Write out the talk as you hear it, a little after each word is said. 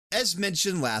As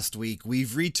mentioned last week,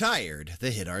 we've retired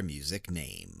the Hit Our Music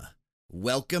name.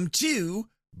 Welcome to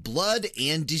Blood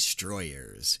and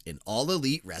Destroyers, an All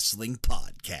Elite Wrestling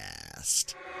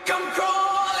podcast. Come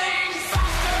crawling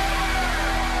faster.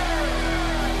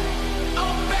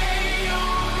 Obey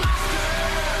your master.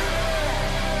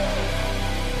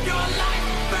 Your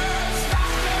life burns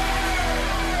faster.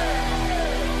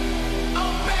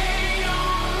 Obey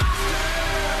your master.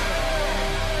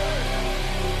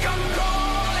 Come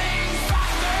crawling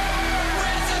faster.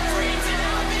 Where's the dreams and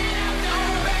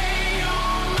obey your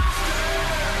master.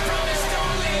 Promised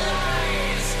only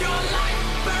lies. Your life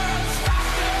burns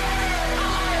faster.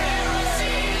 All I hear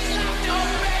is left.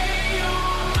 Obey your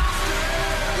master.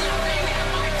 Laughing at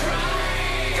my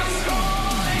cries. Come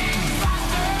crawling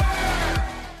faster.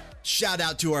 Shout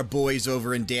out to our boys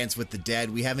over in Dance with the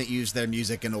Dead. We haven't used their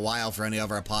music in a while for any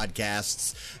of our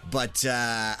podcasts, but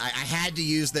I had to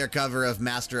use their cover of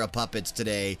Master of Puppets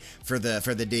today for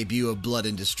the debut of Blood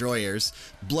and Destroyers.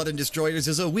 Blood and Destroyers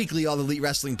is a weekly All Elite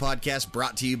Wrestling podcast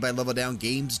brought to you by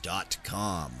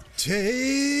LevelDownGames.com.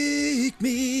 Take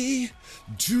me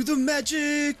to the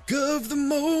magic of the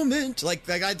moment. Like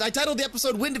I titled the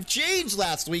episode Wind of Change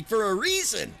last week for a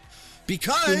reason.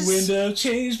 Because the wind of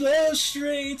change blows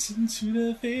straight into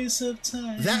the face of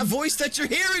time. that voice that you're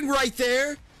hearing right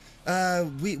there,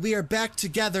 we are back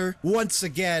together once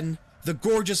again. The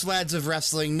Gorgeous Lads of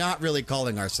Wrestling, not really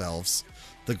calling ourselves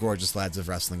the Gorgeous Lads of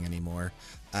Wrestling anymore.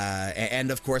 And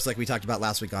of course, like we talked about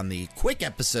last week on the quick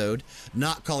episode,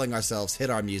 not calling ourselves Hit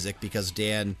Our Music because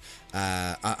Dan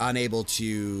unable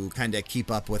to kind of keep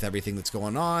up with everything that's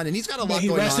going on, and he's got a lot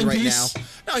going on right now.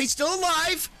 No, he's still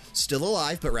alive,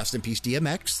 but rest in peace,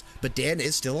 DMX. But Dan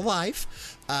is still alive.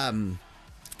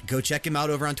 Go check him out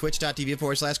over on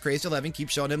twitch.tv/Crazed11. Keep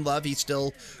showing him love. He's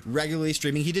still regularly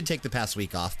streaming. He did take the past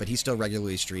week off, but he still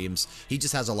regularly streams. He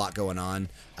just has a lot going on.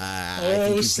 I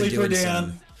think he's been Sleeper doing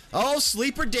Dan. Oh,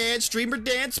 Sleeper Dan, Streamer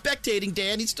Dan, Spectating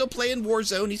Dan. He's still playing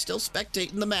Warzone. He's still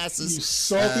spectating the masses. You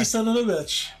salty son of a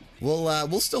bitch.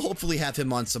 We'll still hopefully have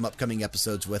him on some upcoming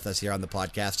episodes with us here on the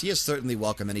podcast. He is certainly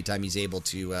welcome anytime he's able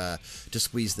to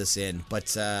squeeze this in.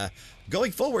 But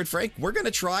going forward, Frank, we're going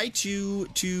to try to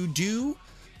do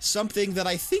something that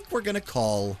I think we're going to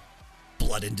call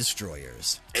Blood and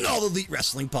Destroyers, an All Elite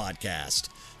Wrestling podcast.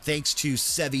 Thanks to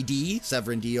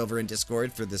Severin D over in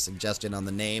Discord for the suggestion on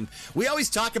the name. We always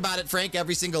talk about it, Frank,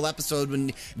 every single episode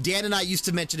when Dan and I used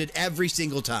to mention it every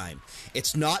single time.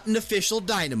 It's not an official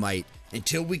Dynamite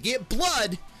until we get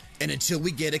blood and until we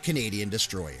get a Canadian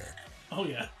Destroyer. Oh,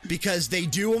 yeah. Because they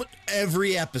do it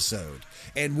every episode.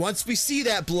 And once we see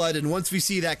that blood and once we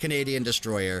see that Canadian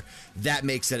Destroyer, that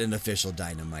makes it an official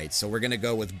Dynamite. So we're going to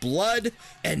go with Blood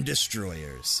and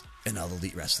Destroyers, an All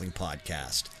Elite Wrestling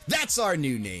podcast. That's our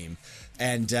new name.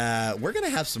 And we're going to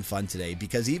have some fun today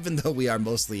because even though we are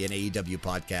mostly an AEW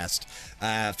podcast,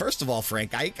 first of all,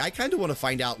 Frank, I kind of want to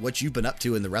find out what you've been up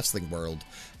to in the wrestling world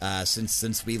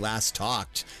since we last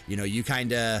talked. You know, you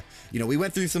kind of, we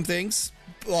went through some things,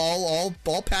 all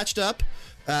patched up,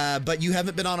 but you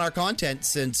haven't been on our content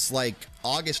since like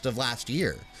August of last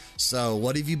year. So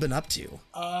what have you been up to?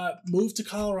 Moved to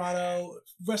Colorado.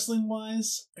 Wrestling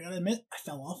wise, I gotta admit, I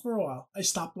fell off for a while. I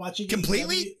stopped watching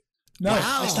Completely? AEW. No,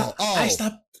 Wow.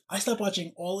 I stopped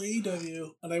watching all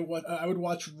AEW, and I would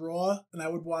watch Raw, and I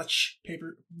would watch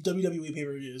WWE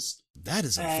pay-per-views. That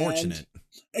is unfortunate.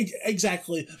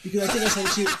 Exactly, because I think I said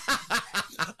this to you.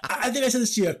 I think I said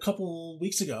this to you a couple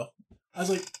weeks ago. I was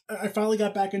like, I finally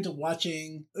got back into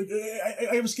watching.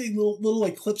 I was getting little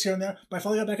like clips here and there, but I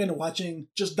finally got back into watching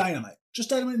just Dynamite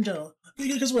in general.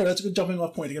 Because that's a good jumping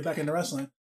off point to get back into wrestling.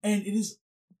 And it is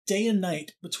day and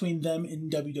night between them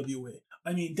and WWE.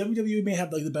 I mean, WWE may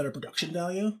have like the better production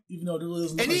value, even though it really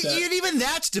doesn't look like that. And even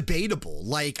that's debatable.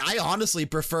 Like, I honestly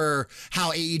prefer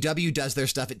how AEW does their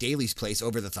stuff at Daily's Place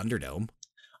over the Thunderdome.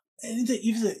 And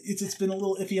it's been a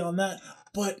little iffy on that,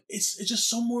 but it's just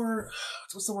so more.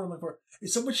 What's the word I'm looking for?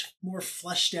 It's so much more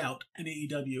fleshed out in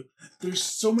AEW. There's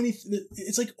so many.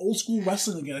 It's like old school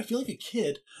wrestling again. I feel like a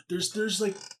kid. There's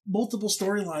like multiple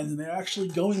storylines, and they're actually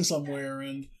going somewhere,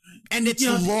 and it's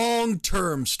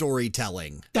long-term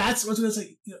storytelling. That's what I was gonna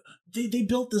say. They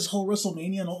built this whole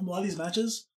WrestleMania and a lot of these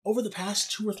matches over the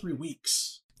past 2 or 3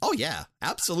 weeks. Oh yeah,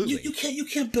 absolutely. You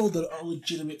can't build a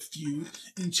legitimate feud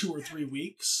in 2 or 3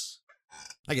 weeks.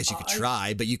 I guess you could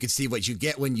try, but you could see what you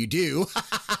get when you do.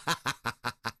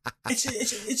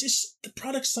 It's just the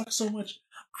product sucks so much.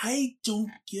 I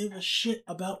don't give a shit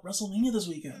about WrestleMania this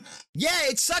weekend. Yeah,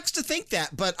 it sucks to think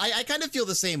that, but I kind of feel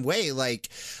the same way. Like,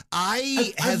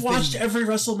 I've watched every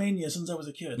WrestleMania since I was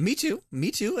a kid. Me too,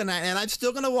 and I'm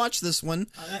still gonna watch this one.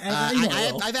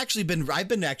 I've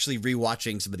been actually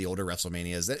rewatching some of the older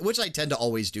WrestleManias, which I tend to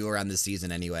always do around this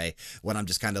season anyway. When I'm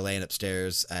just kind of laying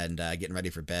upstairs and getting ready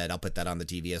for bed, I'll put that on the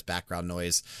TV as background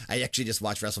noise. I actually just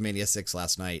watched WrestleMania 6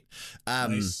 last night.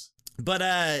 Nice. But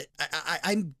I've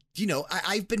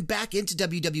been back into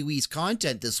WWE's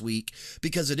content this week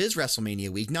because it is WrestleMania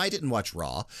week. Now, I didn't watch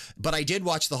Raw, but I did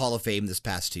watch the Hall of Fame this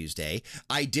past Tuesday.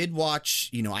 I did watch,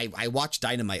 I watched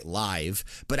Dynamite live,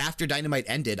 but after Dynamite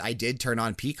ended, I did turn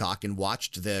on Peacock and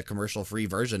watched the commercial-free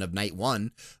version of Night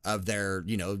 1 of their,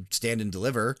 Stand and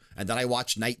Deliver, and then I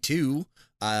watched Night 2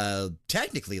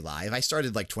 technically live. I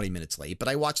started like 20 minutes late, but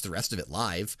I watched the rest of it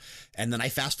live. And then I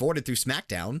fast forwarded through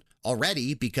SmackDown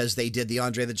already because they did the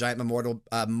Andre the Giant Memorial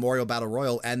Battle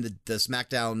Royal and the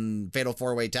SmackDown Fatal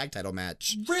 4-Way Tag Title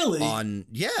match. Really? They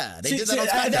did that on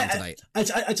SmackDown tonight. I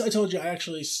told you I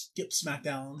actually skipped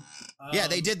SmackDown. Yeah,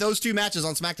 they did those two matches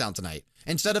on SmackDown tonight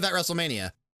instead of at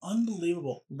WrestleMania.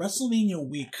 Unbelievable. WrestleMania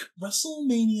week.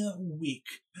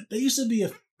 That used to be a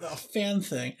fan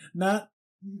thing, not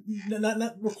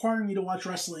requiring me to watch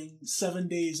wrestling 7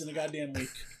 days in a goddamn week.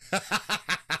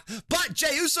 But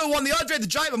Jey Uso won the Andre the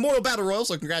Giant Memorial Battle Royal,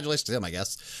 so congratulations to him, I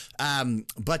guess. You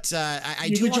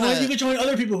could join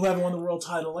other people who haven't won the world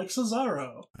title, like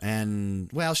Cesaro. And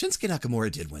Shinsuke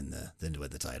Nakamura did win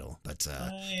the title, but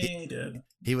he did.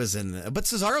 He was but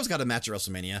Cesaro's got a match at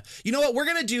WrestleMania. You know what? We're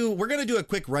gonna do a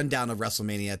quick rundown of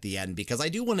WrestleMania at the end because I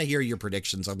do want to hear your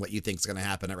predictions on what you think is going to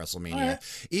happen at WrestleMania.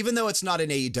 Right. Even though it's not an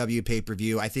AEW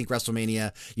pay-per-view, I think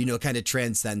WrestleMania, kind of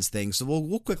transcends things. So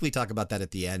we'll quickly talk about that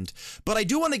at the end. But I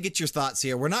do want to get your thoughts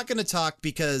here. We're not going to talk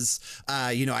because,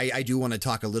 I do want to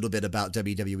talk a little bit about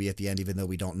WWE at the end, even though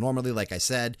we don't normally, like I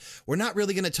said. We're not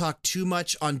really going to talk too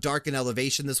much on Dark and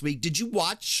Elevation this week. Did you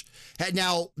watch?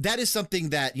 Now, that is something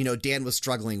that, Dan was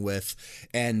struggling with.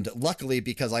 And luckily,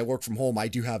 because I work from home, I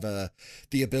do have the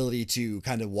ability to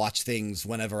kind of watch things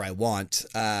whenever I want.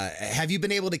 Have you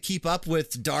been able to keep up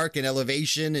with Dark and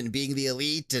Elevation and Being the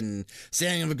Elite and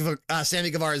Sammy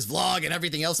Guevara's vlog and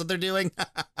everything else that they're doing?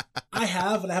 I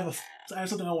have, and I have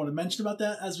something I want to mention about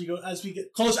that as we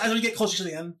get closer to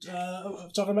the end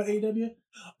of talking about AEW.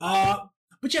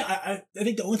 But yeah, I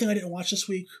think the only thing I didn't watch this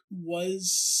week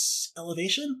was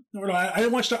Elevation. No, I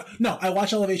didn't watch Dark. No, I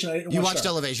watched Elevation. You watched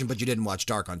Elevation, but you didn't watch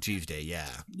Dark on Tuesday. Yeah.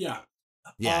 Yeah.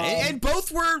 Yeah, and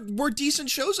both were decent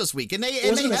shows this week, and they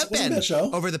have been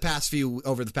over the past few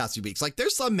weeks. Like,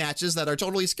 there's some matches that are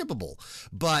totally skippable,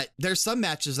 but there's some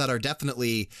matches that are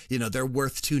definitely, they're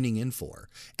worth tuning in for,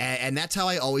 and that's how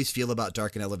I always feel about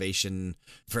Dark and Elevation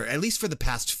at least for the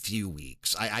past few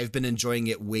weeks. I've been enjoying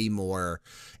it way more,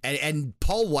 and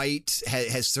Paul White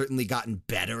has certainly gotten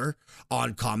better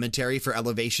on commentary for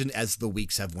Elevation as the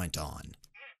weeks have went on.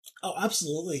 Oh,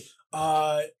 absolutely.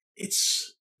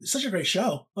 It's such a great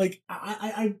show. Like,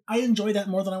 I enjoy that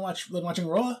more than watching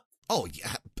Raw. Oh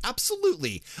yeah,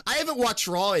 absolutely. I haven't watched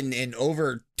Raw in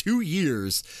over 2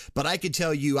 years, but I could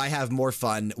tell you I have more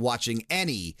fun watching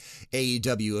any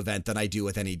AEW event than I do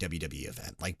with any WWE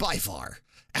event. Like, by far.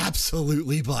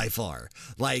 Absolutely by far.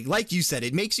 Like you said,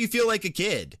 it makes you feel like a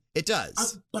kid. It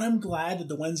does. But I'm glad that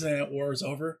the Wednesday Night War is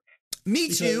over. Me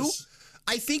too.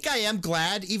 I think I am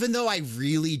glad, even though I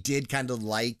really did kind of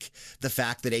like the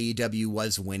fact that AEW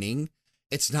was winning.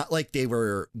 It's not like they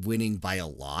were winning by a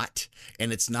lot,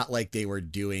 and it's not like they were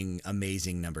doing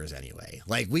amazing numbers anyway.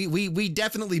 Like, we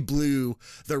definitely blew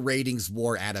the ratings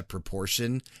war out of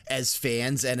proportion as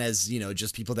fans and as,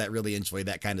 just people that really enjoy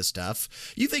that kind of stuff.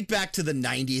 You think back to the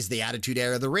 90s, the Attitude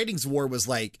Era, the ratings war was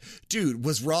like, dude,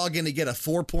 was Raw going to get a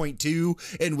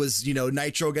 4.2 and was,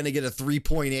 Nitro going to get a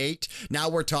 3.8? Now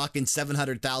we're talking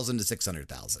 700,000 to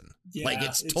 600,000. Yeah, like,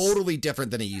 it's totally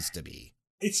different than it used to be.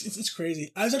 It's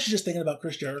crazy. I was actually just thinking about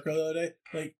Chris Jericho the other day.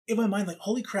 Like, in my mind, like,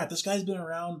 holy crap, this guy's been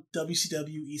around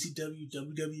WCW, ECW,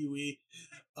 WWE,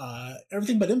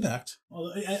 everything but Impact.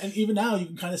 And even now, you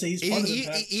can kind of say he's part of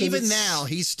Impact. Even now,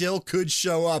 he still could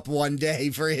show up one day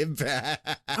for Impact.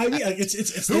 I mean,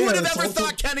 it's who would have ever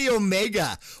thought Kenny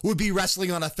Omega would be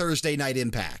wrestling on a Thursday night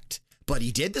Impact? But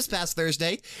he did this past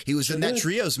Thursday. He was in that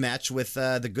trios match with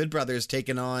the Good Brothers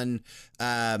taking on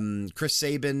Chris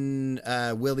Sabin,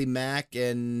 Willie Mack,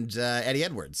 and Eddie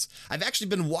Edwards. I've actually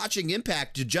been watching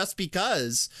Impact just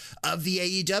because of the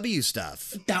AEW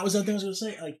stuff. That was the thing I was going to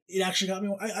say. Like, it actually got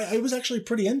me. I was actually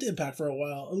pretty into Impact for a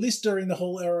while, at least during the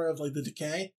whole era of like the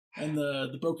Decay and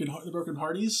the Broken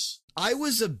Hardys. I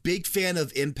was a big fan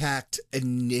of Impact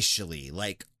initially,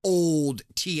 like old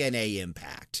TNA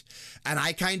Impact. And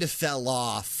I kind of fell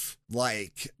off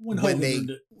like When when Hogan they ruined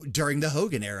it. during the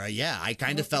Hogan era. Yeah, I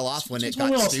kind of fell off when it It's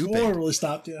got when stupid. All really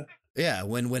stopped, yeah. Yeah,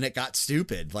 when it got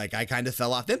stupid, like I kind of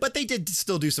fell off then, but they did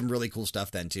still do some really cool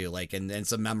stuff then too, like and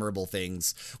some memorable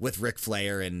things with Ric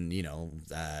Flair and Jay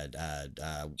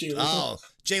Lethal. oh,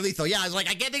 Jay Lethal. Yeah, I was like,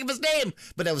 I can't think of his name,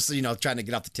 but I was trying to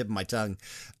get off the tip of my tongue.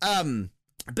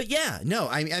 But yeah, no,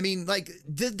 I mean, like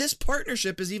this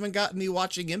partnership has even gotten me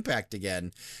watching Impact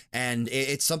again, and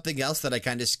it's something else that I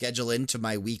kind of schedule into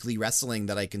my weekly wrestling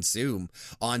that I consume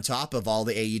on top of all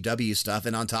the AEW stuff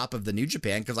and on top of the New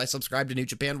Japan, because I subscribe to New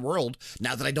Japan World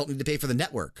now that I don't need to pay for the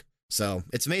network. So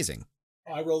it's amazing.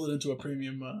 I rolled it into a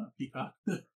premium Peacock.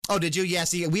 Oh, did you? Yeah,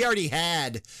 see, we already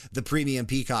had the premium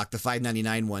Peacock, the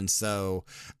 $5.99 one, so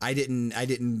I didn't,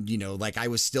 like I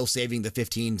was still saving the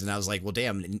 15s, and I was like, well,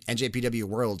 damn, NJPW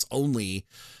World's only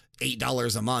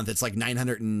 $8 a month. It's like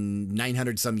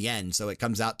 900 some yen, so it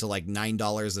comes out to like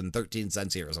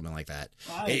 $9.13 here or something like that.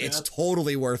 It's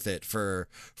totally worth it for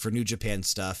New Japan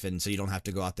stuff, and so you don't have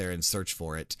to go out there and search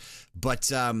for it.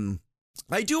 But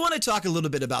I do want to talk a little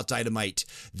bit about Dynamite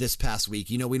this past week.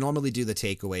 We normally do the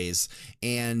takeaways,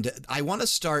 and I want to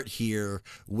start here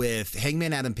with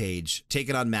Hangman Adam Page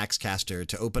taking on Max Caster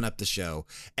to open up the show.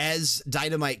 As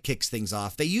Dynamite kicks things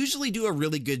off, they usually do a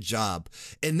really good job.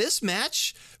 And this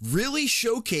match really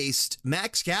showcased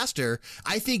Max Caster,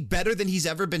 I think, better than he's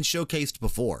ever been showcased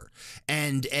before.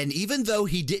 And even though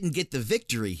he didn't get the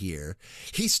victory here,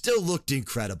 he still looked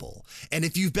incredible. And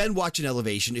if you've been watching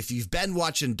Elevation, if you've been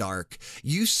watching Dark,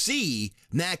 you see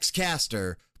Max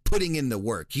Caster putting in the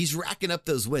work. He's racking up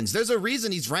those wins. There's a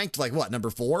reason he's ranked like number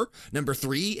 4, number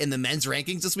 3 in the men's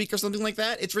rankings this week or something like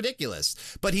that. It's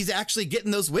ridiculous, but he's actually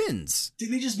getting those wins.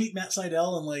 Didn't he just beat Matt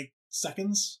Sydal in like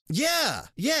seconds? Yeah.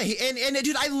 And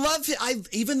dude, I love it.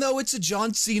 Even though it's a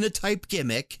John Cena type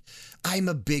gimmick, I'm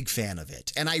a big fan of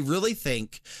it. And I really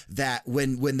think that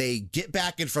when they get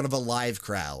back in front of a live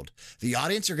crowd, the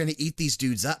audience are going to eat these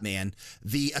dudes up, man.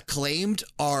 The Acclaimed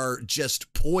are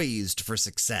just poised for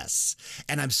success.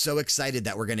 And I'm so excited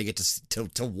that we're going to get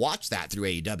to watch that through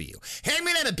AEW.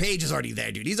 Hangman Adam Page is already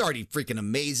there, dude. He's already freaking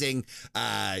amazing.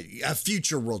 A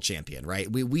future world champion,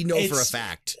 right? We know for a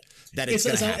fact that it's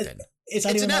going to happen. It's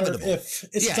inevitable.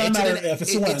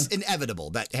 It's inevitable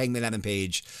that Hangman Adam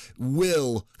Page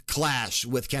will clash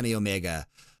with Kenny Omega.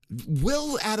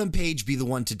 Will Adam Page be the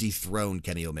one to dethrone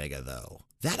Kenny Omega, though?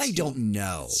 That I don't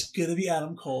know. It's gonna be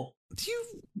Adam Cole. Do you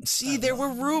see? There were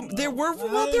rumors.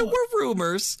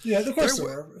 Yeah, of course there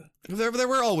were. There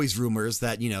were always rumors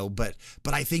that, but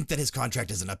I think that his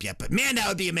contract isn't up yet. But man, that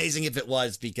would be amazing if it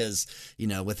was, because,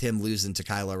 with him losing to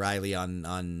Kyle O'Reilly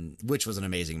on which was an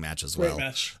amazing match as well.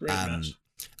 Great match.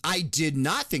 I did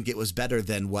not think it was better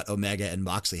than what Omega and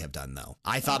Moxley have done, though.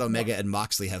 I thought Omega and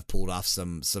Moxley have pulled off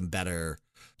some better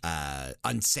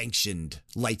unsanctioned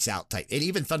lights out type, and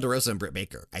even Thunder Rosa and Britt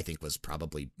Baker I think was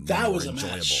probably more enjoyable.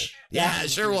 Match. Yeah,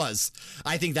 it sure was.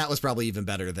 I think that was probably even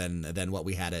better than what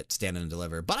we had at Stand and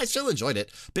Deliver, but I still enjoyed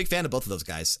it. Big fan of both of those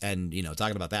guys. And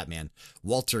talking about that, man,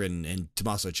 Walter and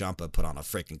Tommaso Ciampa put on a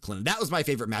freaking clinic. That was my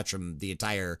favorite match from the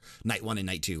entire night 1 and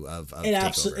night 2 of it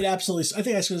absolutely I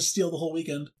think that's going to steal the whole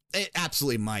weekend. It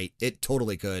absolutely might. It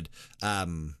totally could.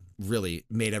 Really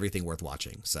made everything worth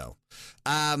watching. So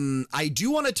I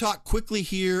do want to talk quickly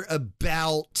here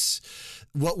about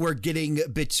what we're getting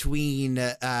between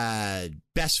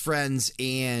Best Friends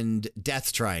and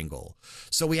Death Triangle.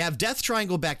 So we have Death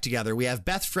Triangle back together. We have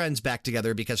Best Friends back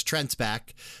together because Trent's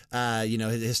back.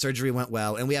 His surgery went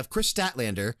well. And we have Chris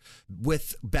Statlander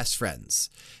with Best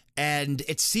Friends. And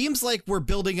it seems like we're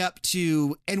building up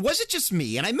to, and was it just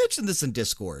me? And I mentioned this in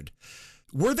Discord.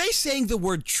 Were they saying the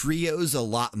word trios a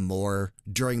lot more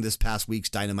during this past week's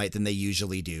Dynamite than they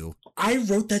usually do? I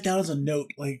wrote that down as a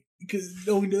note, because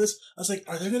knowing this, I was like,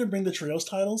 are they going to bring the trios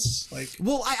titles?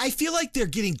 Well, I feel like they're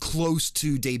getting close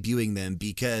to debuting them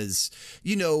because,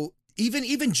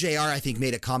 even JR, I think,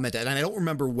 made a comment, and I don't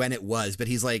remember when it was, but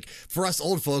he's like, for us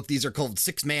old folk, these are called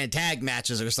 6-man tag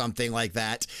matches or something like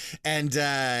that. And,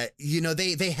 they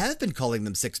have been calling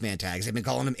them 6-man tags. They've been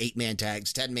calling them 8-man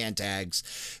tags, 10-man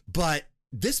tags. But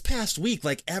this past week,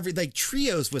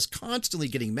 trios was constantly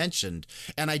getting mentioned.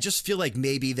 And I just feel like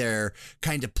maybe they're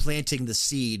kind of planting the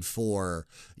seed for,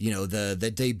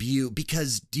 the debut,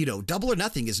 because, Double or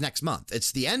Nothing is next month.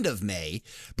 It's the end of May,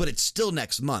 but it's still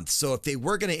next month. So if they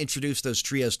were going to introduce those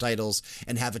trios titles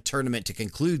and have a tournament to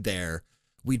conclude there,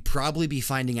 we'd probably be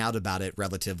finding out about it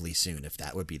relatively soon if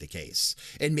that would be the case.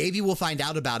 And maybe we'll find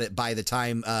out about it by the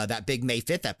time that big May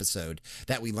 5th episode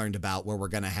that we learned about, where we're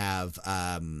going to have,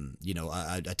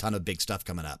 a ton of big stuff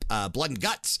coming up. Blood and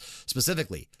Guts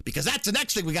specifically, because that's the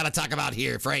next thing we got to talk about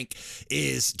here, Frank,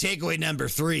 is takeaway number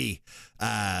 3.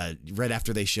 Right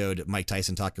after they showed Mike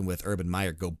Tyson talking with Urban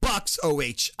Meyer, go Bucks,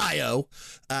 OHIO.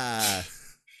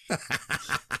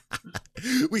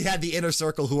 We had the Inner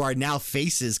Circle, who are now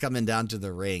faces, coming down to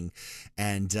the ring.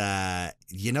 And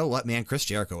you know what, man? Chris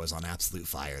Jericho was on absolute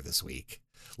fire this week.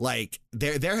 Like,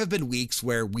 there have been weeks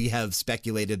where we have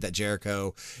speculated that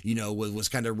Jericho, was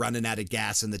kind of running out of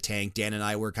gas in the tank. Dan and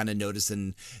I were kind of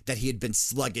noticing that he had been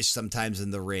sluggish sometimes in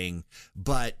the ring.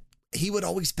 But he would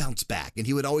always bounce back, and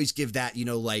he would always give that,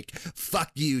 fuck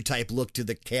you type look to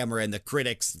the camera and the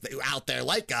critics out there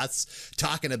like us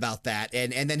talking about that.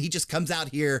 And then he just comes out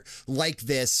here like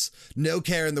this, no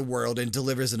care in the world, and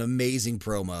delivers an amazing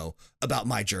promo about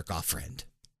my jerk off friend.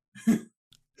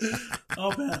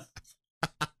 Oh, man.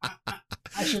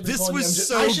 I should This was MJ.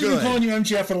 so I should good. be calling you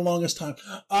MJF for the longest time.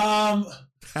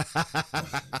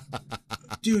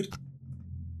 Dude,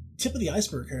 tip of the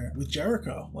iceberg here with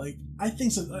Jericho. Like, I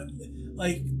think so.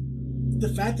 Like,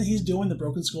 the fact that he's doing the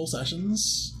Broken Skull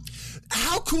sessions.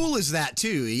 How cool is that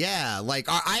too? Yeah, like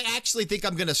I actually think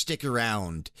I'm gonna stick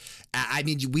around. I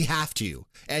mean, we have to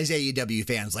as AEW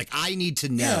fans. Like, I need to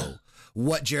know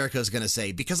what Jericho's gonna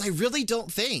say, because I really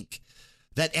don't think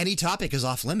that any topic is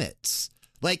off limits.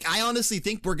 Like, I honestly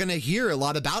think we're going to hear a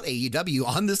lot about AEW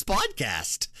on this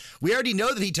podcast. We already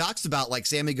know that he talks about, like,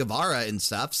 Sammy Guevara and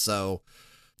stuff, so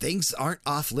things aren't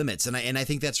off limits. And I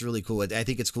think that's really cool. I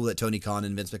think it's cool that Tony Khan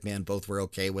and Vince McMahon both were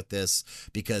okay with this,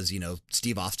 because,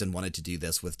 Steve Austin wanted to do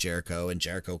this with Jericho, and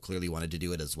Jericho clearly wanted to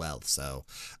do it as well. So,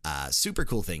 super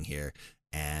cool thing here.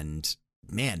 And,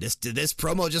 man, this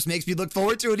promo just makes me look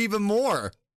forward to it even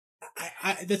more.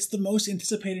 That's the most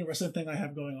anticipated wrestling thing I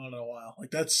have going on in a while.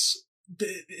 Like,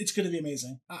 it's going to be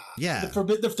amazing. Yeah.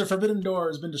 The forbidden door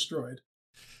has been destroyed.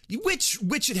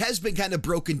 Which it has been kind of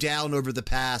broken down over the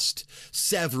past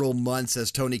several months,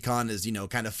 as Tony Khan has,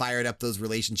 kind of fired up those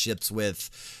relationships with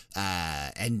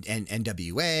and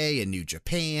NWA and New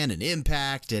Japan and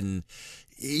Impact. And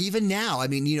even now, I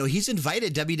mean, he's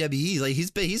invited WWE. Like,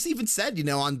 he's even said,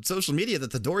 on social media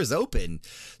that the door is open.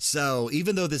 So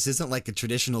even though this isn't like a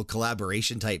traditional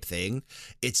collaboration type thing,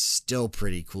 it's still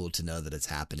pretty cool to know that it's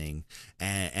happening.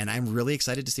 And I'm really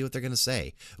excited to see what they're going to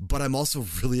say. But I'm also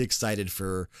really excited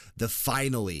for the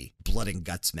finally blood and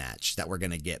guts match that we're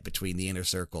going to get between the Inner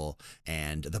Circle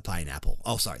and the Pineapple.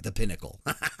 Oh, sorry, the Pinnacle.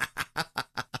 I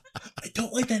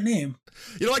don't like that name.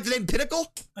 You don't like the name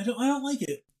Pinnacle? I don't like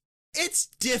it. It's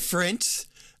different.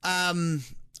 I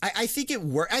think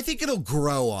I think it'll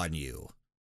grow on you.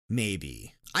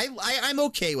 Maybe. I'm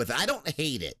okay with it. I don't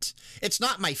hate it. It's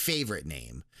not my favorite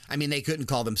name. I mean, they couldn't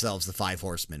call themselves the Five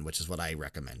Horsemen, which is what I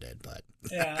recommended, but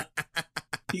Yeah.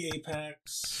 The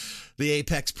Apex. the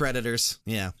Apex Predators.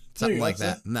 Yeah. Something go, like sir.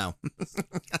 that. No.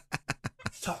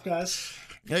 Top guys.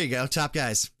 There you go. Top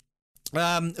guys.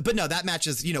 But no, that match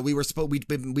is, we've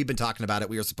been talking about it.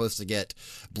 We were supposed to get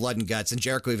blood and guts, and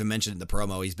Jericho even mentioned in the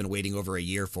promo he's been waiting over a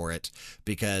year for it,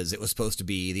 because it was supposed to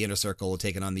be the Inner Circle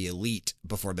taking on the Elite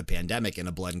before the pandemic in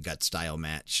a blood and guts style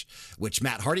match, which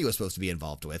Matt Hardy was supposed to be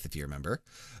involved with, if you remember.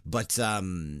 But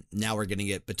now we're getting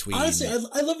it between. Honestly,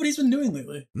 I love what he's been doing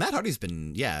lately. Matt Hardy's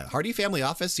been, Hardy Family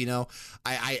Office.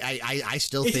 I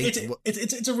still think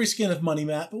It's a reskin of Money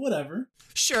Matt, but whatever.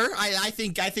 Sure, I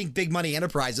think Big Money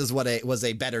Enterprises was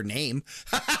a better name.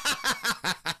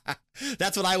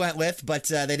 That's what I went with, but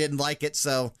they didn't like it,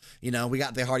 so we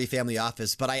got the Hardy Family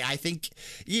Office. But I think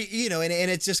and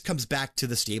it just comes back to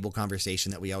the stable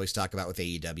conversation that we always talk about with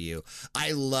AEW.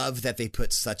 I love that they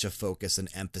put such a focus and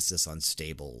emphasis on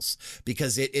stables,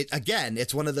 because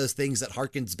it's one of those things that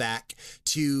harkens back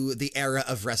to the era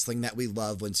of wrestling that we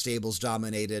love, when stables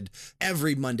dominated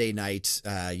every Monday night.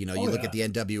 You look at the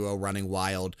NWO running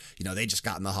wild. They just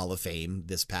got in the Hall of Fame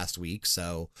this past week,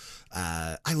 so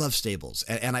I love stables,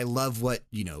 and I love what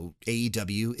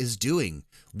AEW is doing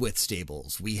with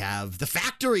stables. We have the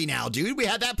Factory now, dude. We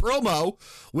had that promo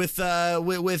with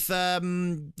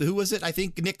who was it? I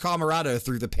think Nick Camarado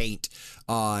threw the paint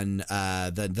on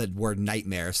the word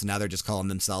nightmare, so now they're just calling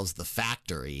themselves the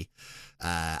Factory.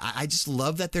 I just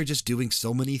love that they're just doing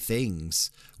so many things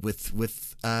with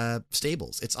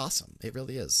stables. It's awesome. It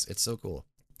really is. It's so cool.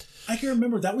 I can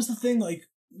remember that was the thing. Like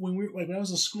when I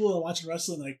was in school and watching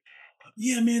wrestling, like,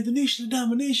 yeah, man, the Nation of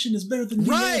Domination is better than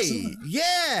right.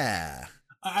 Yeah.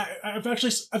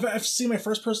 I've seen my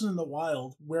first person in the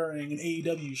wild wearing an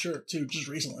AEW shirt too, just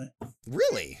recently.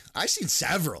 Really? I've seen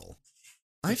several.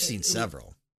 I've seen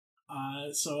several.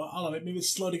 So I don't know. Maybe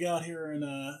it's slow to get out here in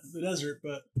the desert,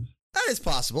 but That is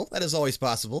possible. That is always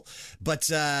possible. But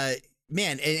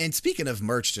man, and speaking of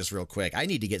merch, just real quick, I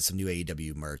need to get some new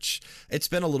AEW merch. It's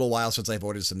been a little while since I've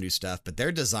ordered some new stuff, but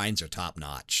their designs are top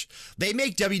notch. They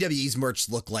make WWE's merch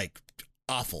look like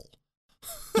awful.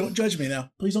 don't judge me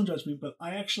now. Please don't judge me. But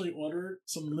I actually ordered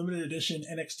some limited edition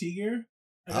NXT gear.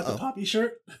 I got the Poppy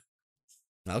shirt.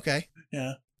 Okay.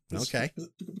 Yeah. Okay.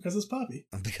 Because it's Poppy.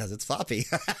 Because it's Poppy.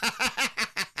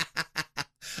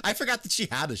 I forgot that she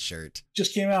had a shirt.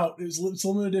 Just came out. It's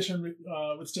limited edition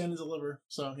with Stand and Deliver.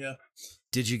 So, yeah.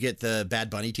 Did you get the Bad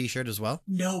Bunny t-shirt as well?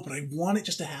 No, but I want it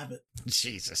just to have it.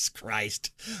 Jesus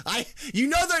Christ. You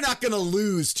know they're not going to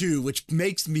lose, too, which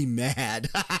makes me mad.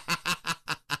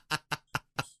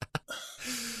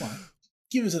 Well,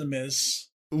 give us a miss.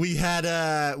 We had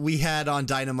on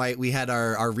Dynamite, we had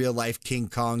our real life King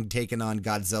Kong taking on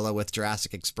Godzilla with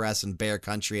Jurassic Express and Bear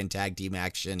Country and tag team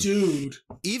action. Dude.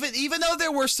 Even though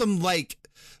there were some like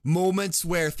moments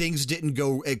where things didn't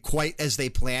go quite as they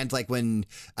planned, like when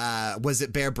was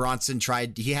it Bear Bronson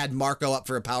he had Marco up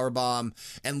for a power bomb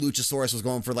and Luchasaurus was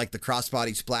going for like the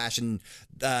crossbody splash, and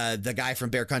the guy from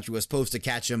Bear Country was supposed to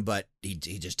catch him, but he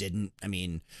just didn't. I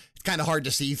mean, it's kind of hard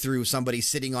to see through somebody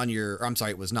sitting on I'm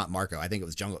sorry, it was not Marco. I think it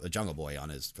was the Jungle Boy on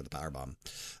his for the power bomb.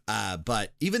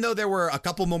 But even though there were a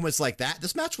couple moments like that,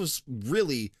 this match was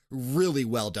really, really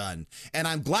well done, and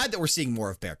I'm glad that we're seeing more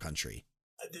of Bear Country.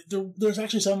 There's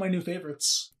actually some of my new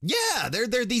favorites. Yeah,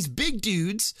 they're these big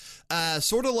dudes,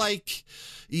 sort of like,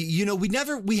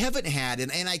 we haven't had,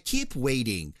 and I keep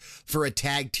waiting for a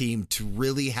tag team to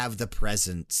really have the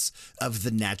presence of the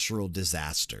natural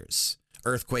disasters.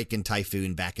 Earthquake and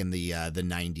Typhoon back in the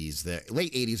 90s, the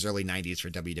late 80s, early 90s for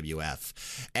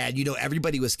WWF. And,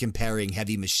 everybody was comparing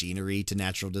Heavy Machinery to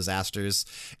natural disasters.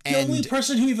 The only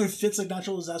person who even fits like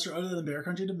natural disaster other than Bear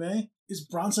Country to me is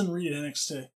Bronson Reed at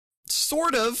NXT.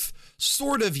 Sort of,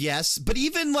 yes. But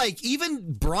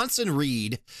even Bronson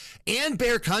Reed and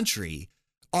Bear Country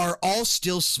are all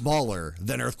still smaller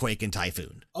than Earthquake and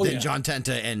Typhoon. John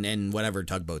Tenta and whatever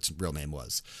Tugboat's real name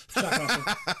was.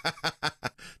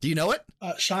 Do you know it?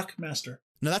 Shockmaster.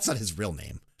 No, that's not his real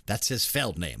name. That's his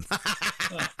failed name.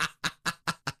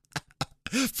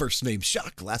 First name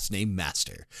Shock, last name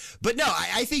Master. But no,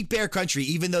 I think Bear Country,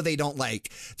 even though they don't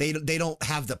they don't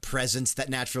have the presence that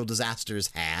natural disasters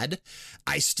had,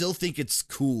 I still think it's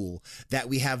cool that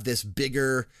we have this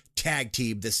bigger tag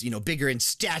team, this, bigger in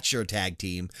stature tag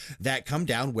team that come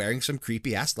down wearing some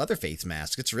creepy ass Leatherface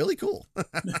masks. It's really cool.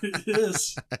 It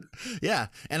is. Yeah.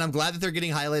 And I'm glad that they're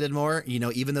getting highlighted more,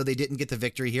 even though they didn't get the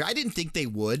victory here. I didn't think they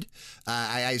would.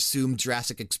 I assumed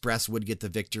Jurassic Express would get the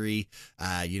victory.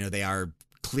 They are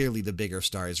clearly the bigger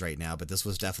stars right now, but this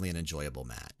was definitely an enjoyable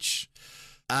match.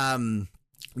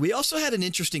 We also had an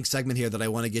interesting segment here that I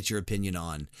want to get your opinion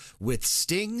on with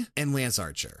Sting and Lance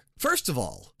Archer. First of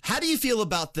all, how do you feel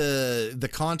about the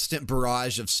constant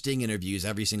barrage of Sting interviews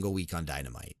every single week on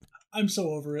Dynamite? I'm so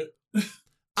over it.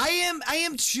 I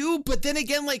am too, but then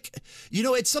again,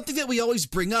 it's something that we always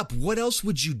bring up. What else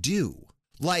would you do?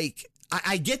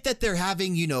 I get that they're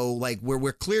having, where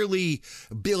we're clearly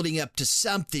building up to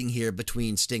something here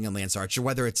between Sting and Lance Archer,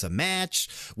 whether it's a match,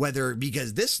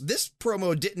 because this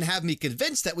promo didn't have me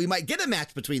convinced that we might get a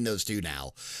match between those two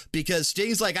now, because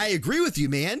Sting's like, I agree with you,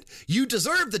 man. You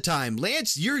deserve the time.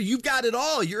 Lance, you've got it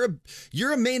all.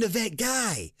 You're a main event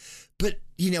guy. But,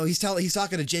 he's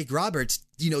talking to Jake Roberts,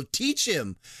 teach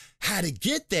him how to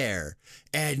get there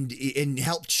and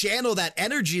help channel that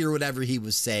energy or whatever he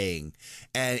was saying.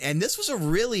 And this was a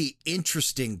really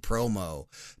interesting promo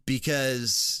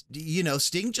because,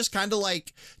 Sting just kind of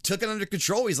took it under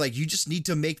control. He's like, you just need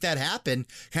to make that happen,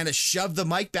 kind of shoved the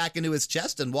mic back into his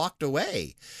chest and walked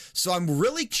away. So I'm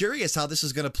really curious how this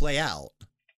is going to play out.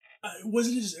 Was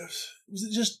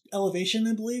it just Elevation,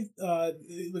 I believe?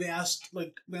 They asked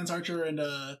Lance Archer and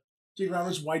Jake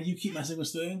Roberts, why do you keep messing with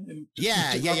Sting? And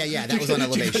yeah. That was on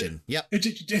Elevation. Yep. And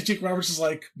Jake Roberts is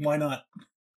like, why not?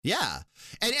 Yeah.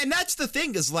 And that's the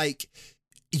thing is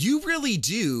you really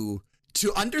do,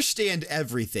 to understand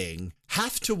everything,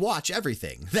 have to watch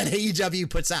everything that AEW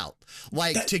puts out.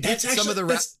 To get some of the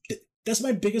rest. That's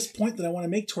my biggest point that I want to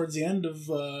make towards the end of,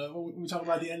 when we talk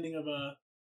about the ending of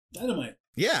Dynamite.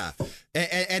 Yeah.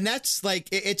 And that's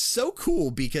it's so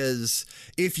cool because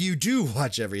if you do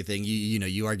watch everything,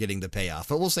 you are getting the payoff,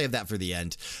 but we'll save that for the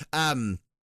end.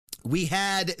 we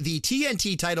had the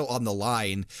TNT title on the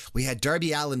line. We had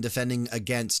Darby Allin defending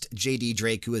against JD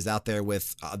Drake, who was out there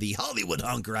with the Hollywood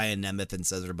hunk Ryan Nemeth and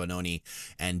Cesar Bononi.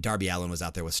 And Darby Allin was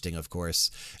out there with Sting, of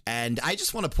course. And I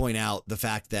just want to point out the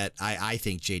fact that I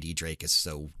think JD Drake is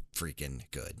so freaking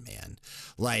good, man.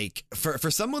 Like, for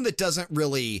someone that doesn't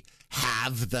really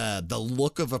have the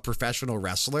look of a professional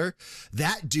wrestler,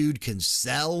 that dude can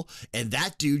sell, and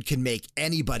that dude can make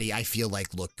anybody, I feel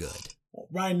like, look good. Well,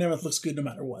 Ryan Nemeth looks good no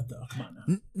matter what, though. Come on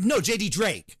now. No, JD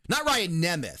Drake, not Ryan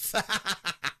Nemeth.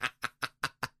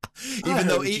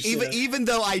 Even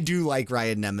though I do like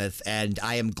Ryan Nemeth, and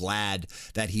I am glad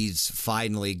that he's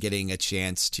finally getting a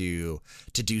chance to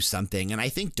do something, and I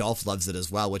think Dolph loves it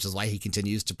as well, which is why he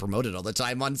continues to promote it all the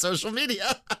time on social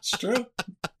media. It's true.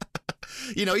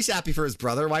 You know, he's happy for his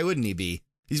brother. Why wouldn't he be?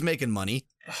 He's making money.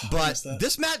 But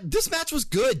this match was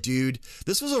good, dude.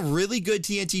 This was a really good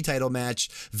TNT title match.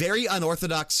 Very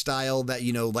unorthodox style that,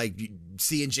 you know, like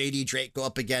seeing JD Drake go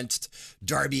up against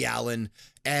Darby Allin.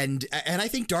 And I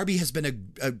think Darby has been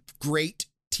a great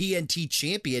TNT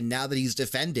champion now that he's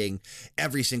defending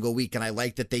every single week. And I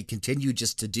like that they continue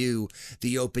just to do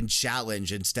the open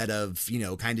challenge instead of, you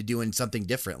know, kind of doing something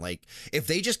different. Like, if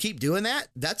they just keep doing that,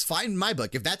 that's fine in my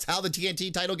book. If that's how the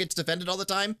TNT title gets defended all the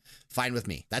time, fine with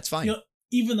me. That's fine. You know,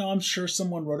 even though I'm sure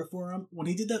someone wrote it for him, when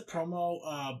he did that promo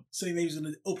saying that he was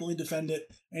going to openly defend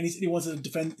it, and he said he wants to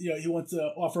defend, you know, he wants to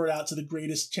offer it out to the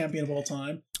greatest champion of all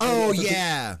time. Oh,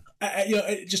 yeah. You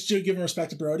know, just to give him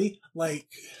respect to Brody, like,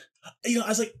 you know, I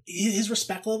was like, his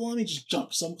respect level on me just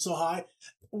jumped so high.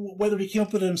 Whether he came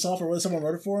up with it himself or whether someone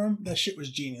wrote it for him, that shit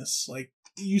was genius. Like,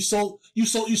 you sold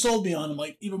me on him,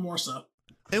 like, even more so.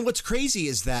 And what's crazy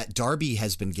is that Darby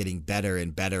has been getting better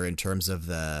and better in terms of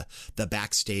the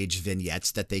backstage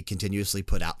vignettes that they continuously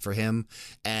put out for him.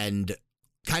 And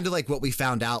kind of like what we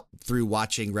found out through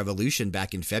watching Revolution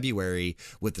back in February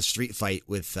with the street fight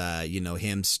with, you know,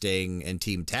 him, Sting, and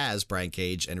Team Taz, Brian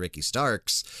Cage and Ricky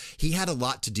Starks. He had a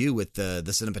lot to do with the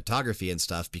cinematography and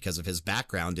stuff because of his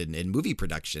background in movie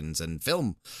productions and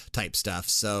film type stuff.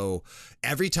 So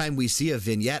every time we see a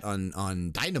vignette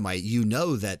on Dynamite, you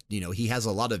know that, you know, he has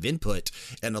a lot of input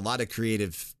and a lot of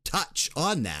creative touch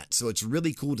on that. So it's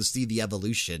really cool to see the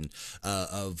evolution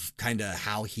of kind of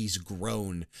how he's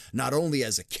grown, not only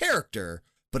as a character,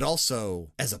 but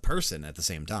also as a person at the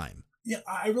same time. Yeah,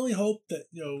 I really hope that,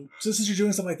 you know, since you're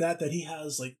doing stuff like that he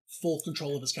has like full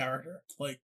control of his character.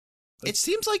 Like, it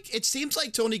seems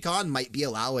like Tony Khan might be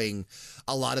allowing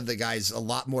a lot of the guys a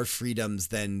lot more freedoms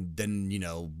than you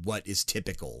know what is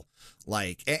typical.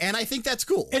 Like, and I think that's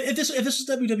cool. If this was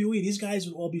WWE, these guys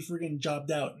would all be freaking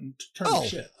jobbed out and turned to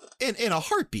shit. In a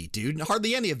heartbeat, dude.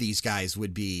 Hardly any of these guys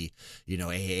would be, you know,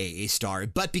 a star.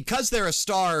 But because they're a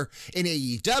star in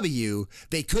AEW,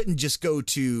 they couldn't just go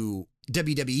to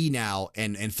WWE now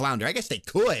and flounder. I guess they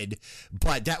could,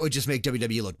 but that would just make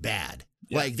WWE look bad.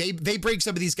 Yeah. Like, they bring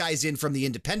some of these guys in from the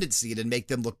independent scene and make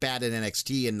them look bad in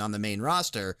NXT and on the main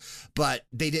roster, but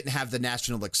they didn't have the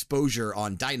national exposure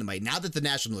on Dynamite. Now that the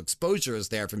national exposure is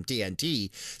there from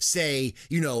TNT, say,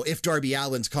 you know, if Darby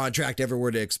Allin's contract ever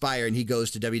were to expire and he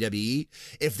goes to WWE,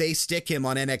 if they stick him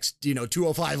on NXT, you know,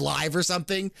 205 Live or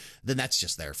something, then that's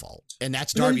just their fault. And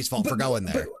that's Darby's fault for going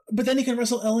there. But then he can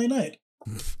wrestle LA Knight.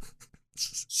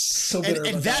 So bitter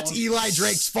and that's Eli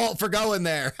Drake's fault for going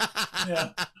there.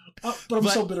 Yeah. But I'm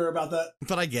so bitter about that.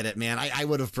 But I get it, man. I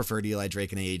would have preferred Eli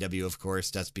Drake in AEW, of course.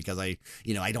 That's because I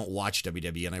don't watch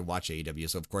WWE and I watch AEW,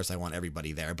 so of course I want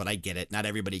everybody there. But I get it. Not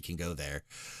everybody can go there.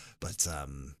 But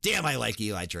damn, I like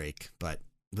Eli Drake. But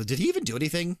did he even do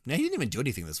anything? No, he didn't even do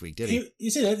anything this week, did he? You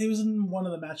said that he was in one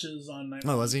of the matches on Night.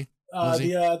 Oh, was he?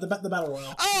 The Battle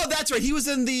Royal. Oh, that's right. He was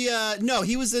in the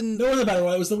he was in. No, it wasn't the Battle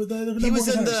Royal. It was he was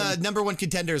in the number one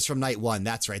contenders from night one.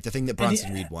 That's right. The thing that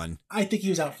Bronson Reed won. I think he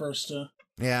was out first.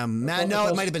 Yeah, no,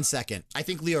 it might have been second. I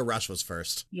think Leo Rush was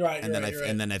first. You're right. And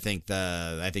then I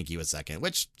think he was second,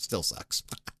 which still sucks.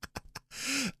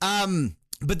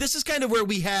 But this is kind of where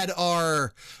we had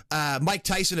our Mike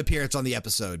Tyson appearance on the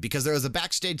episode, because there was a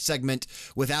backstage segment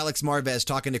with Alex Marvez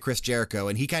talking to Chris Jericho,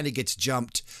 and he kind of gets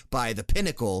jumped by the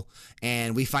Pinnacle,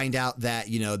 and we find out that,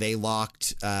 you know, they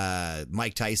locked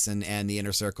Mike Tyson and the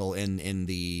Inner Circle in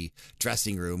the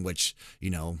dressing room, which,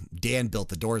 you know, Dan built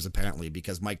the doors apparently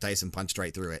because Mike Tyson punched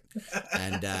right through it.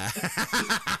 And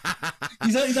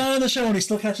he's not on the show and he's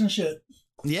still catching shit.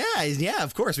 Yeah,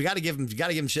 of course. We got to give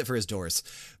him shit for his doors.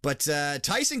 But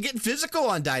Tyson getting physical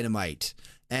on Dynamite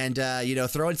and, you know,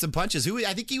 throwing some punches.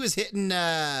 I think he was hitting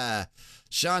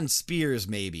Sean Spears,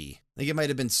 maybe. I think it might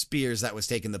have been Spears that was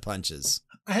taking the punches.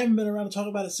 I haven't been around to talk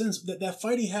about it since. That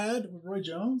fight he had with Roy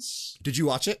Jones. Did you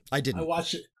watch it? I didn't. I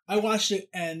watched it. I watched it,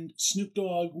 and Snoop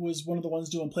Dogg was one of the ones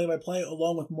doing play-by-play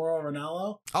along with Mauro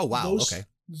Ranallo. Oh, wow. Okay.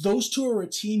 Those two are a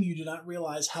team you do not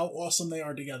realize how awesome they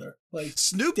are together. Like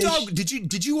Snoop Dogg,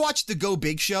 did you watch the Go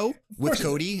Big show with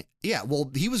Cody? Yeah,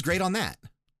 well, he was great on that.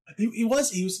 He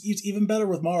was even better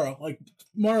with Mauro. Like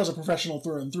Mauro's a professional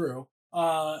through and through.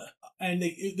 And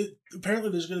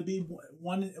apparently there's going to be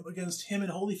one against him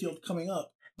and Holyfield coming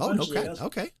up. Oh, okay.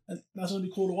 Okay. And that's going to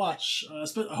be cool to watch. I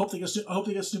hope they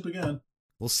get Snoop again.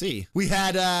 We'll see. We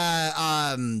had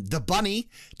the Bunny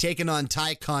taking on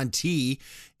Ty Conti,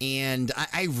 and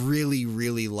I really,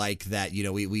 really like that. You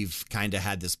know, we've kind of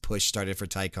had this push started for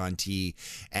Ty Conti,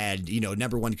 and, you know,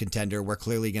 number one contender. We're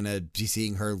clearly going to be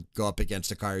seeing her go up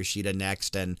against Hikaru Shida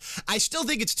next, and I still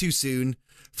think it's too soon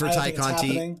for Ty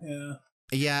Conti. Yeah.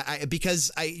 Yeah, because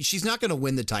she's not going to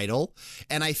win the title,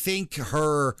 and I think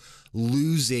her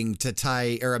losing to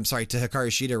Hikaru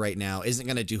Shida right now isn't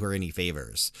going to do her any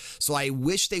favors. So I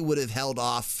wish they would have held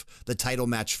off the title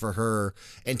match for her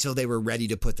until they were ready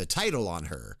to put the title on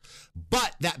her.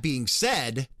 But that being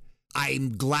said,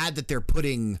 I'm glad that they're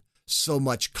putting so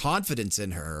much confidence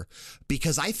in her,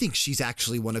 because I think she's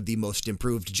actually one of the most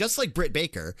improved, just like Britt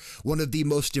Baker, one of the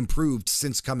most improved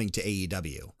since coming to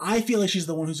AEW. I feel like she's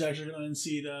the one who's actually going to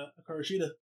unseat Hikaru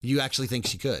Shida. You actually think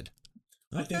she could?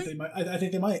 Okay. I think they might. I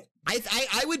think they might.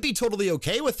 I would be totally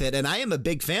okay with it, and I am a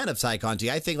big fan of Ty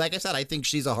Conti. I think, like I said, I think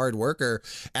she's a hard worker,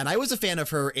 and I was a fan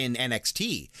of her in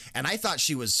NXT, and I thought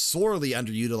she was sorely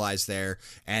underutilized there,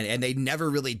 and they never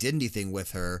really did anything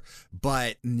with her.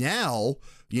 But now,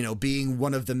 you know, being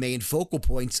one of the main focal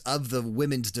points of the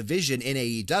women's division in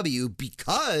AEW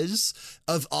because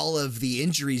of all of the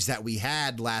injuries that we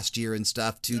had last year and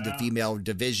stuff to the female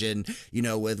division, you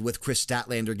know, with Chris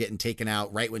Statlander getting taken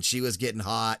out right when she was getting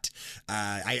hot.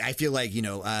 I feel like, you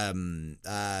know,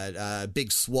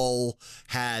 Big Swole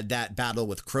had that battle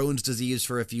with Crohn's disease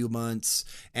for a few months,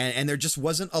 and there just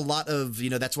wasn't a lot of, you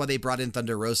know, that's why they brought in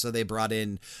Thunder Rosa. They brought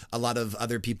in a lot of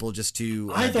other people just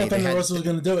to... I thought Thunder Rosa was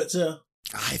going to do it, too.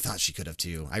 I thought she could have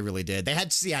too. I really did. They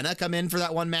had Sienna come in for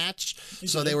that one match,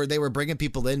 so they were bringing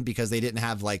people in because they didn't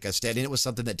have like a steady. And it was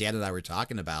something that Dan and I were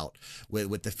talking about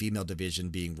with the female division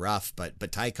being rough.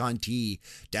 But Ty Conti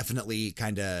definitely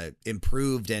kind of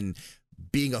improved and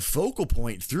being a focal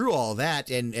point through all that,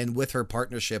 and with her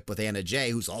partnership with Anna Jay,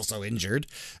 who's also injured,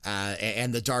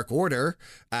 and the Dark Order,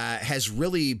 has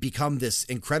really become this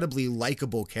incredibly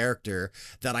likable character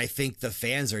that I think the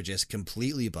fans are just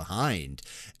completely behind.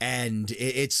 And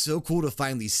it's so cool to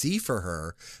finally see for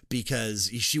her, because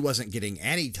she wasn't getting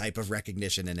any type of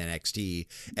recognition in NXT,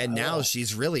 and now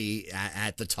she's really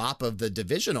at the top of the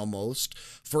division almost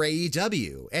for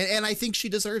AEW, and I think she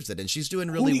deserves it, and she's doing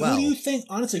really well. Who do you think,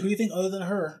 honestly, who do you think other than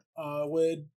her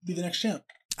would be the next champ?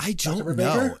 I don't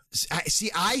know.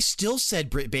 I still said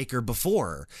Britt Baker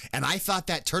before, and I thought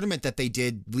that tournament that they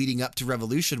did leading up to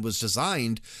Revolution was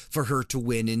designed for her to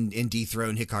win and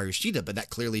dethrone Hikaru Shida, but that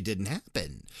clearly didn't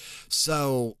happen.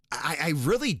 So I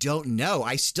really don't know.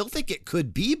 I still think it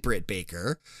could be Britt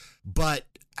Baker, but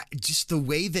just the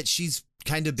way that she's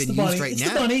kind of been used right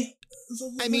now. The bunny.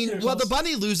 I mean, well, the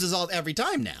bunny loses every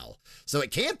time now, so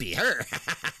it can't be her.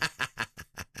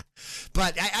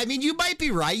 But, I mean, you might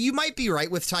be right. You might be right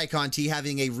with Ty Conti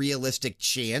having a realistic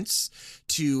chance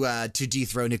to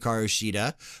dethrone Hikaru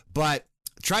Shida. But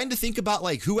trying to think about,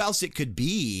 like, who else it could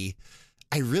be,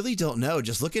 I really don't know.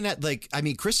 Just looking at, like, I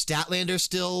mean, Chris Statlander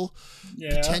still,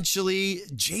 potentially.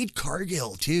 Jade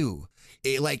Cargill, too.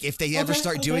 Like, if they ever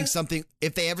start doing something,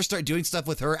 if they ever start doing stuff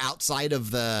with her outside of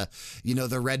the, you know,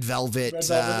 the Red Velvet.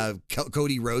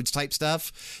 Cody Rhodes type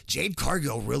stuff, Jade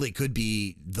Cargill really could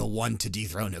be the one to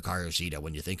dethrone Hikaru Shida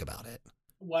when you think about it.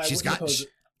 Why? She's got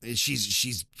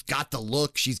the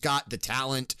look, she's got the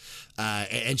talent,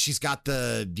 and she's got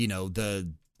the, you know,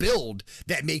 the build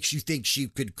that makes you think she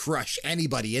could crush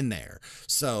anybody in there.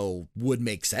 So would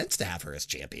make sense to have her as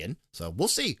champion. So we'll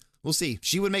see. We'll see.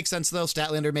 She would make sense, though.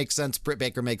 Statlander makes sense. Britt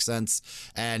Baker makes sense.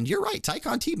 And you're right. Ty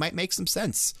Conti might make some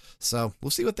sense. So we'll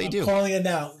see what they do. I'm calling it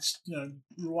now. You know,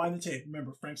 rewind the tape.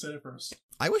 Remember, Frank said it first.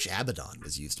 I wish Abaddon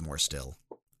was used more still.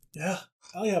 Yeah.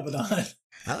 I like Abaddon.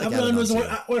 I like Abaddon was when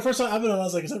I first saw Abaddon, I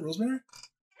was like, is that Rosemary?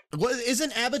 Well,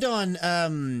 isn't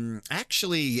Abaddon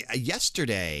actually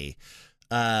yesterday...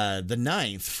 the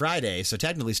 9th, Friday, so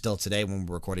technically still today when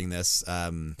we're recording this,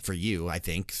 for you, I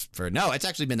think. No, it's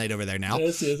actually midnight over there now.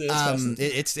 It's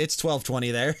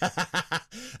 12:20 there.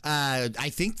 I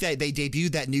think that they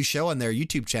debuted that new show on their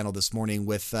YouTube channel this morning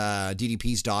with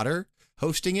DDP's daughter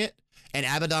hosting it, and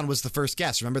Abaddon was the first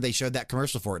guest. Remember, they showed that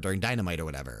commercial for it during Dynamite or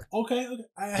whatever. Okay.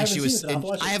 I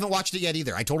haven't watched it yet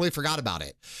either. I totally forgot about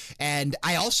it. And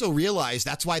I also realized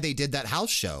that's why they did that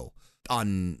house show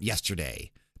on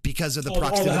yesterday because of the All the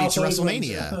proximity to household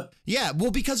WrestleMania. ones. Yeah,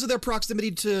 well, because of their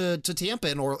proximity to Tampa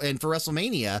and for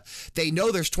WrestleMania, they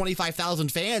know there's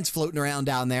 25,000 fans floating around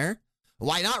down there.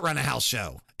 Why not run a house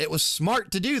show? It was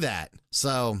smart to do that.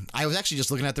 So I was actually just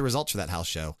looking at the results for that house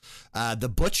show. The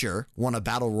Butcher won a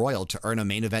battle royal to earn a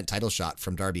main event title shot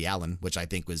from Darby Allin, which I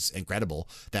think was incredible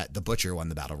that the Butcher won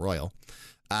the battle royal.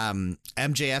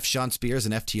 MJF, Sean Spears,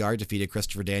 and FTR defeated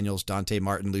Christopher Daniels, Dante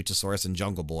Martin, Luchasaurus, and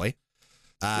Jungle Boy.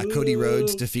 Cody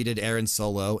Rhodes defeated Aaron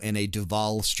Solo in a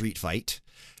Duval street fight.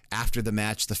 After the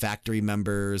match, the Factory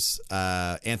members,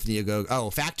 Factory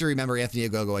member Anthony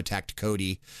Ogogo attacked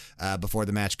Cody. Before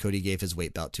the match, Cody gave his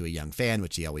weight belt to a young fan,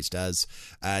 which he always does.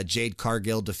 Jade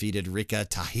Cargill defeated Rika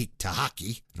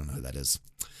Tahaki. I don't know who that is.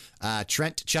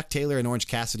 Trent, Chuck Taylor, and Orange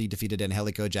Cassidy defeated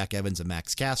Angelico, Jack Evans, and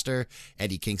Max Caster.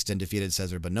 Eddie Kingston defeated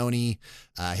Cesar Bononi.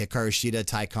 Hikaru Shida,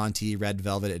 Ty Conti, Red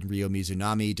Velvet, and Ryo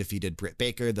Mizunami defeated Britt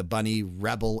Baker, The Bunny,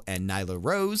 Rebel, and Nyla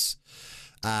Rose.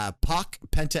 Pac,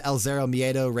 Penta El Zero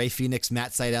Miedo, Ray Phoenix, Matt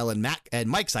Sydal, and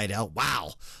Mike Sydal.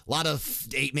 Wow. A lot of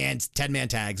 8-man, 10-man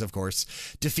tags, of course.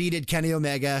 Defeated Kenny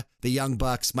Omega, the Young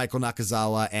Bucks, Michael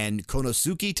Nakazawa, and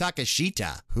Konosuke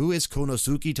Takeshita. Who is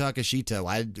Konosuke Takeshita?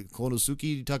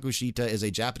 Konosuke Takeshita is a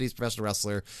Japanese professional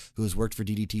wrestler who has worked for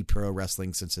DDT Pro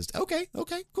Wrestling since his... Okay,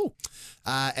 cool.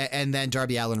 And then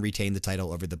Darby Allin retained the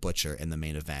title over the Butcher in the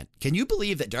main event. Can you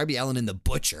believe that Darby Allin and the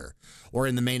Butcher were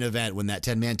in the main event when that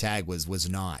 10-man tag was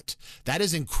not? That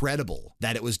is incredible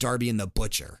that it was Darby and the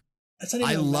Butcher.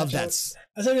 I love that.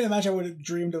 That's not even a match I would have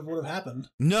dreamed of would have happened.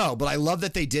 No, but I love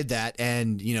that they did that,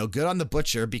 and good on the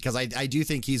Butcher, because I do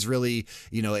think he's really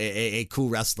a cool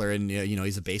wrestler, and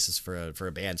he's a bassist for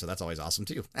a band, so that's always awesome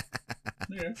too.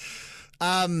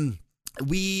 Yeah.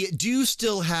 We do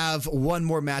still have one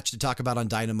more match to talk about on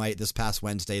Dynamite this past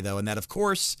Wednesday, though, and that, of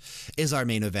course, is our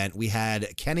main event. We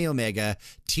had Kenny Omega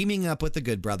teaming up with the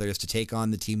Good Brothers to take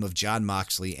on the team of Jon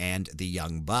Moxley and the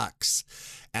Young Bucks.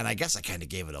 And I guess I kind of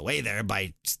gave it away there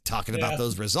by talking about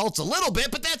those results a little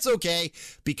bit, but that's okay,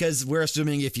 because we're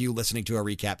assuming if you're listening to a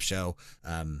recap show,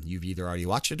 you've either already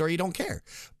watched it or you don't care.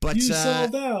 But you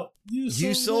sold out.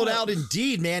 You sold out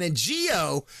indeed, man. And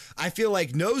Gio, I feel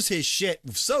like, knows his shit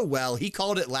so well. He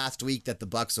called it last week that the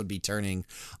Bucks would be turning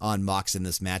on Mox in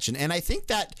this match. And I think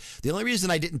that the only reason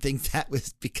I didn't think that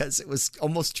was because it was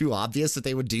almost too obvious that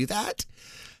they would do that.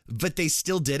 But they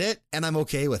still did it, and I'm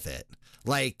okay with it.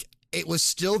 Like, it was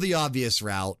still the obvious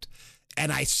route,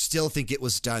 and I still think it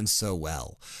was done so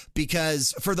well.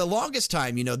 Because for the longest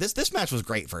time, this match was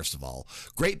great, first of all.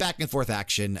 Great back and forth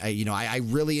action. I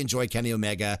really enjoy Kenny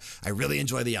Omega. I really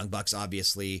enjoy the Young Bucks,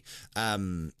 obviously.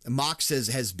 Mox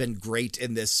has been great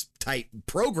in this type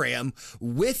program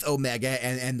with Omega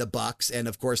and the Bucks. And,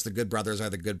 of course, the Good Brothers are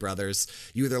the Good Brothers.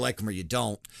 You either like them or you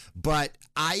don't. But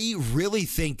I really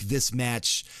think this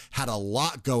match had a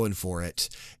lot going for it.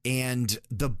 And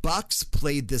the Bucks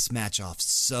played this match off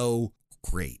so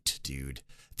great, dude.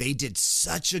 They did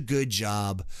such a good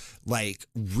job, like,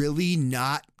 really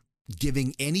not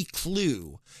giving any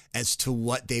clue as to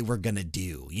what they were going to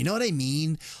do. You know what I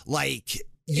mean? Like,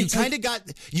 you kind of got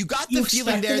the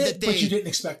feeling there that but you didn't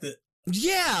expect it.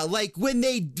 Yeah, like when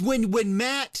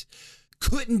Matt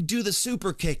couldn't do the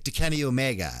super kick to Kenny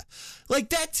Omega. Like,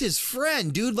 that's his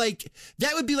friend, dude. Like,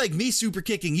 that would be like me super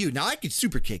kicking you. Now, I could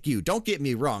super kick you. Don't get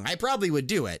me wrong. I probably would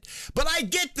do it. But I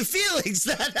get the feelings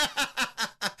that,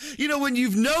 when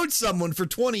you've known someone for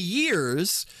 20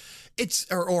 years,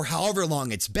 or however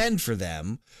long it's been for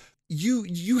them,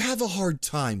 you have a hard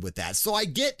time with that. So I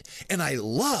get, and I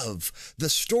love the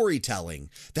storytelling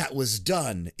that was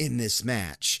done in this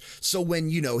match. So when,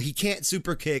 he can't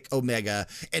super kick Omega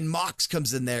and Mox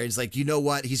comes in there, and he's like, you know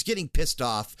what? He's getting pissed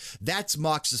off. That's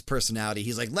Mox's personality.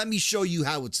 He's like, let me show you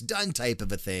how it's done type of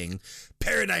a thing.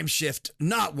 Paradigm shift,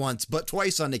 not once, but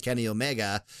twice on to Kenny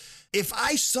Omega. If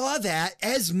I saw that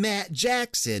as Matt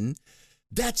Jackson,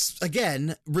 that's,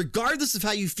 again, regardless of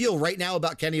how you feel right now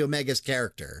about Kenny Omega's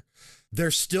character, they're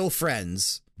still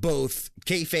friends, both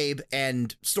kayfabe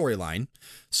and storyline.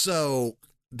 So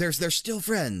they're still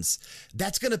friends.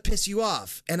 That's going to piss you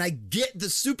off. And I get the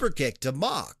super kick to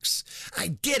Mox. I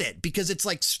get it, because it's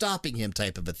like stopping him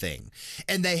type of a thing.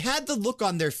 And they had the look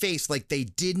on their face like they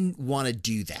didn't want to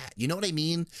do that. You know what I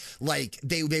mean? Like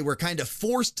they were kind of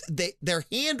forced. Their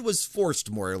hand was forced,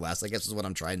 more or less, I guess is what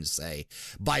I'm trying to say,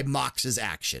 by Mox's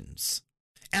actions.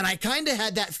 And I kind of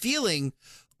had that feeling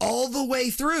all the way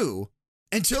through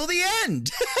until the end.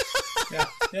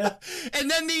 Yeah. And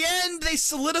then the end, they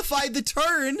solidified the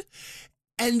turn.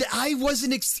 And I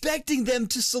wasn't expecting them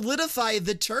to solidify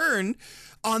the turn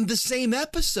on the same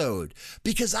episode,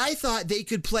 because I thought they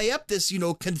could play up this,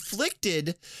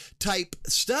 conflicted type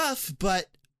stuff, but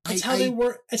It's how they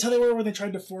were. It's how they were when they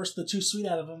tried to force the too sweet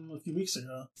out of them a few weeks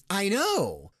ago. I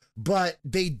know, but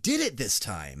they did it this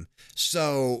time.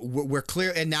 So we're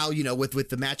clear. And now, with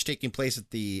the match taking place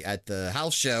at the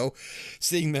house show,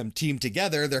 seeing them team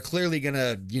together, they're clearly going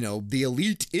to, the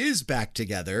Elite is back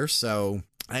together. So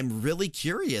I'm really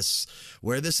curious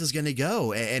where this is going to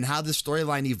go and how the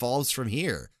storyline evolves from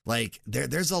here. Like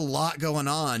there's a lot going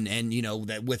on, and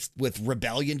that with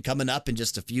Rebellion coming up in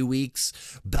just a few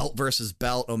weeks, Belt versus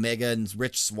Belt, Omega and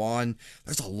Rich Swann,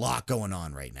 there's a lot going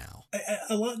on right now.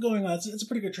 A lot going on. It's a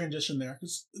pretty good transition there,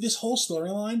 because this whole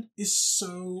storyline is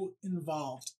so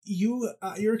involved.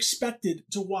 You're expected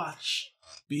to watch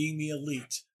Being the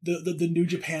Elite, the New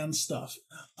Japan stuff.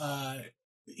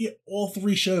 All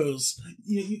three shows.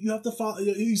 You have to follow.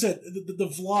 You said the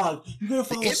vlog. You got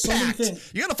to follow so many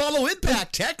things. You got to follow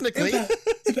Impact, technically.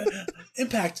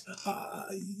 Impact.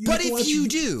 But if you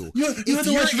do, you have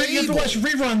to watch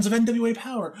reruns of NWA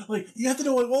Power. Like, you have to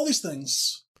know all these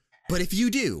things. But if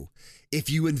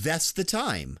you invest the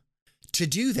time to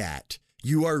do that,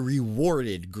 you are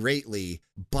rewarded greatly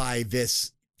by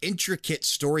this intricate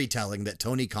storytelling that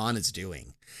Tony Khan is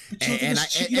doing.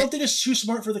 You don't think it's too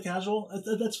smart for the casual?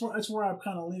 That's where I'm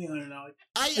kind of leaning on it now.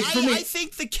 I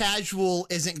think the casual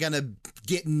isn't going to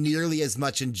get nearly as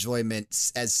much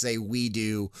enjoyment as, say, we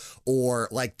do, or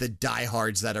like the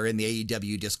diehards that are in the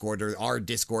AEW Discord or our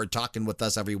Discord talking with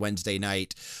us every Wednesday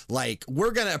night. Like,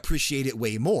 we're going to appreciate it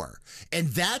way more. And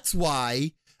that's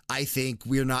why I think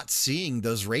we're not seeing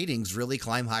those ratings really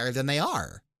climb higher than they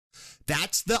are.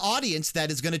 That's the audience that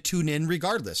is going to tune in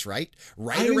regardless, right?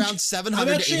 Around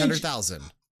 700 to 800,000.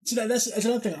 See, that's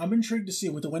another thing. I'm intrigued to see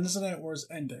with the Wednesday Night Wars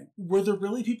ending. Were there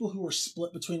really people who were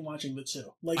split between watching the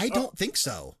two? I don't think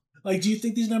so. Like, do you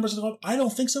think these numbers are up? I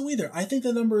don't think so either. I think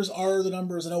the numbers are the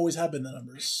numbers and always have been the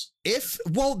numbers.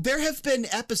 There have been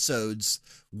episodes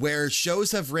where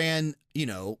shows have ran,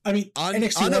 NXT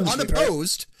unopposed.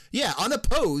 Right? Yeah,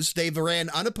 unopposed. They've ran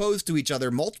unopposed to each other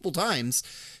multiple times.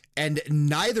 And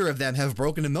neither of them have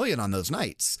broken 1 million on those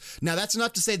nights. Now, that's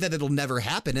not to say that it'll never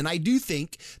happen. And I do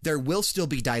think there will still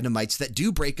be Dynamites that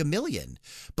do break 1 million,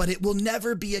 but it will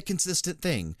never be a consistent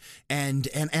thing. And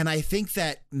I think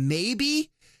that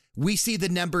maybe we see the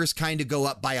numbers kind of go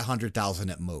up by 100,000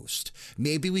 at most.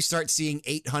 Maybe we start seeing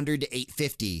 800 to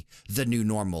 850, the new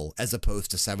normal, as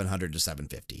opposed to 700 to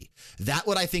 750. That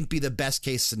would, I think, be the best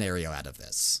case scenario out of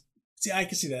this. See, I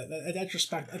can see that.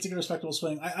 That's a respectable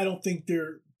swing. I don't think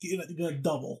they're going to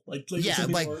double.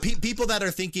 People that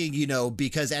are thinking,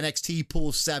 because NXT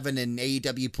pulls 7 and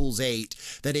AEW pulls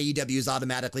 8, that AEW is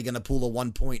automatically going to pull a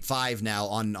 1.5 now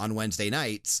on Wednesday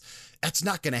nights. That's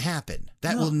not going to happen.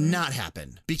 That will not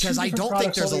happen, because I don't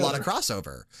think there's a lot of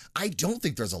crossover.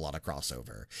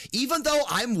 Even though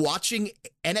I'm watching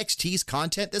NXT's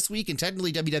content this week and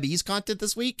technically WWE's content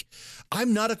this week,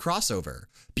 I'm not a crossover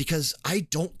because I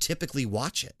don't typically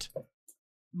watch it.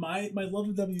 My love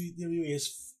of WWE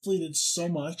has fleeted so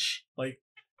much. Like,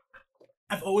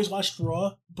 I've always watched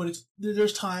Raw, but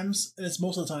there's times, and it's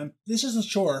most of the time, this isn't a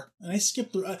chore, and I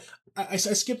skip through. I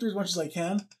skip through as much as I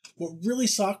can. What really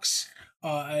sucks,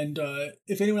 and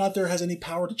if anyone out there has any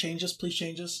power to change this, please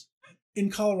change this. In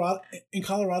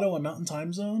Colorado, a Mountain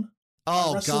Time Zone.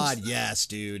 Oh God, yes,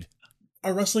 dude.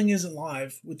 Our wrestling isn't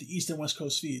live with the East and West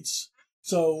Coast feeds,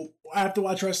 so I have to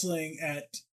watch wrestling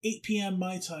at 8 p.m.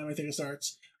 my time. I think it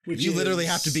starts. You literally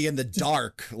have to be in the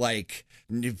dark, like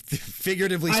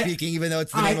figuratively speaking, even though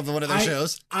it's the name of one of their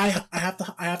shows. I have to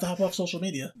hop off social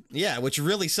media. Yeah, which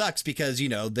really sucks because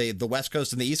the West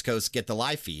Coast and the East Coast get the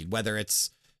live feed, whether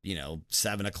it's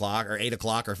 7 o'clock or 8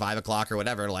 o'clock or 5 o'clock or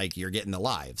whatever. Like, you're getting the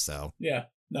live. So yeah,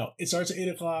 no, it starts at 8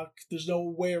 o'clock. There's no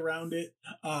way around it.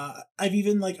 I've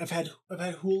had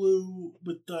Hulu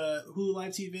with Hulu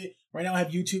Live TV. Right now I have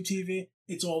YouTube TV.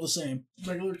 It's all the same.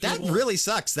 Regular cable. That really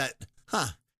sucks.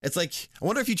 It's like, I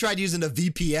wonder if you tried using a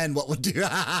VPN, what would do?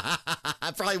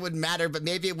 It probably wouldn't matter, but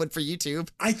maybe it would for YouTube.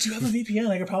 I do have a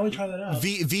VPN. I could probably try that out.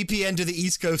 VPN to the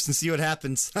East Coast and see what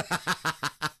happens.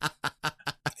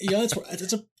 Yeah,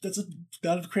 that's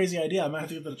a crazy idea. I might have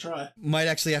to give that a try. Might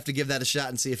actually have to give that a shot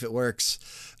and see if it works.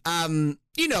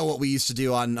 You know what we used to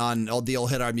do on the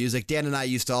old Hit Our Music. Dan and I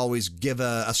used to always give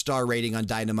a star rating on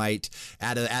Dynamite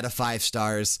out of 5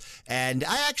 stars. And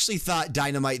I actually thought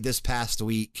Dynamite this past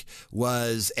week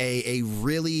was a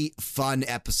really fun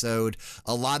episode.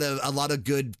 A lot of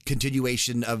good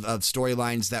continuation of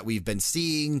storylines that we've been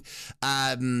seeing.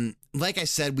 Like I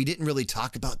said, we didn't really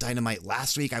talk about Dynamite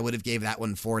last week. I would have gave that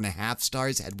one 4 4.5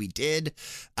 stars had we did.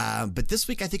 But this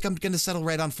week, I think I'm going to settle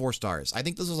right on 4 stars. I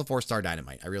think this was a 4-star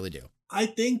Dynamite. I really do. I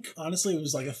think, honestly, it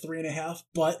was like a 3.5,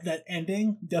 but that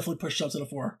ending definitely pushed up to the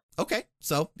 4. Okay,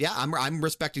 so yeah, I'm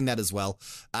respecting that as well.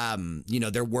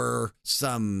 There were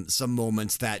some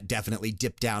moments that definitely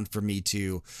dipped down for me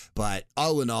too, but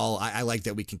all in all, I like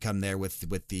that we can come there with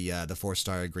the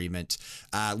 4-star agreement.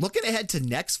 Looking ahead to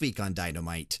next week on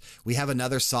Dynamite, we have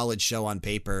another solid show on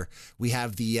paper. We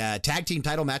have the tag team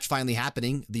title match finally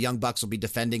happening. The Young Bucks will be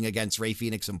defending against Rey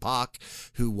Fenix and Pac,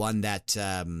 who won that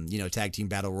tag team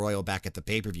battle royal back at the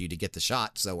pay-per-view to get the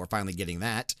shot. So we're finally getting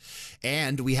that,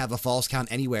 and we have a Falls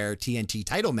Count Anywhere TNT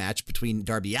title match between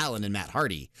Darby Allin and Matt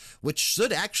Hardy, which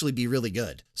should actually be really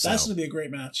good. So, that's going to be a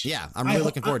great match. Yeah, I'm really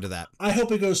looking forward to that. I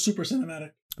hope it goes super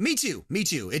cinematic. Me too.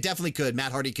 It definitely could.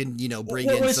 Matt Hardy can, bring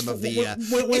in some of the...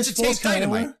 it's a taped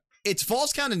Dynamite. It's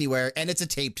Falls Count Anywhere, and it's a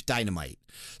taped Dynamite.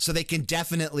 So they can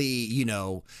definitely,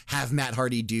 have Matt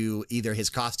Hardy do either his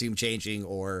costume changing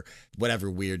or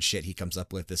whatever weird shit he comes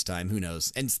up with this time. Who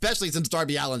knows? And especially since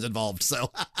Darby Allin's involved,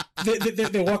 so...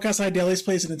 they walk outside Daly's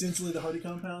place and it's instantly the Hardy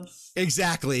compound?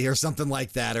 Exactly, or something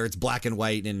like that, or it's black and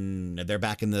white and they're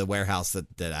back in the warehouse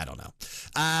that I don't know.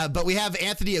 But we have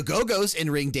Anthony Ogogo's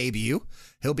in-ring debut.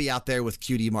 He'll be out there with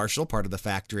QT Marshall, part of the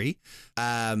factory.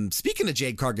 Speaking of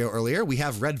Jade Cargill earlier, we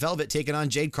have Red Velvet taking on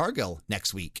Jade Cargill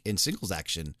next week in singles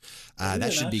action.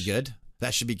 That should be good.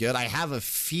 That should be good. I have a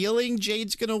feeling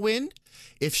Jade's going to win.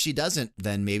 If she doesn't,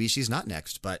 then maybe she's not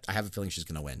next, but I have a feeling she's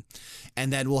going to win.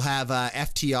 And then we'll have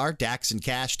FTR, Dax and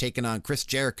Cash taking on Chris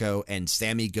Jericho and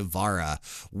Sammy Guevara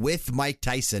with Mike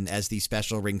Tyson as the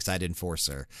special ringside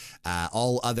enforcer.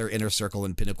 All other Inner Circle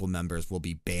and Pinnacle members will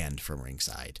be banned from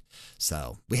ringside.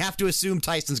 So we have to assume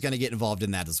Tyson's going to get involved in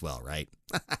that as well, right?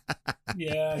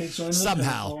 Yeah, he's joining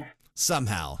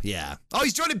Somehow, yeah. Oh,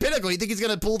 he's joining Pinnacle. You think he's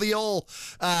going to pull the old,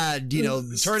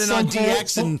 turning on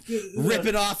DX and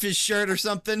ripping off his shirt or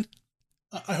something?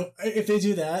 If they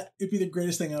do that, it'd be the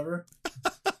greatest thing ever.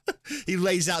 He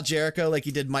lays out Jericho like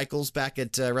he did Michaels back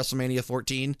at WrestleMania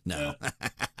 14. No. Yeah.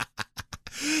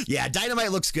 Yeah,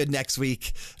 Dynamite looks good next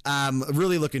week.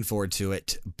 Really looking forward to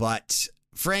it. But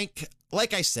Frank,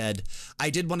 like I said, I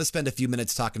did want to spend a few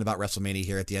minutes talking about WrestleMania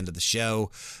here at the end of the show.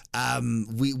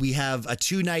 We have a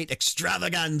 2-night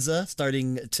extravaganza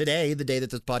starting today, the day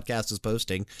that this podcast is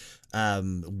posting,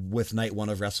 with night 1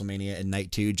 of WrestleMania and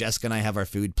night 2. Jessica and I have our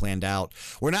food planned out.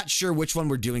 We're not sure which one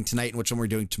we're doing tonight and which one we're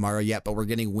doing tomorrow yet, but we're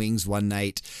getting wings one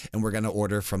night and we're going to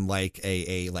order from like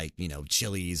a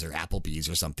Chili's or Applebee's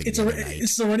or something. It's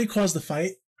already caused the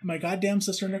fight. My goddamn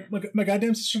sister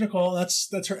Nicole.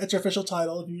 That's her official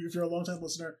title. If you're a long time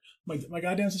listener, my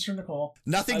goddamn sister Nicole.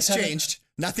 Nothing's changed.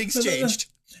 Nothing's changed.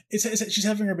 She's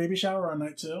having her baby shower on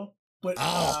night 2. But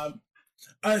so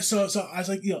I was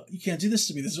like, you can't do this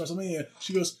to me. This is WrestleMania.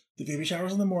 She goes, the baby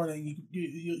shower's in the morning.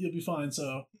 You'll be fine.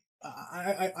 So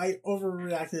I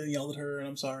overreacted and yelled at her, and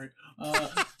I'm sorry.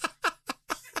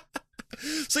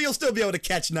 So you'll still be able to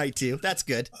catch night 2. That's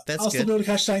good. I'll still be able to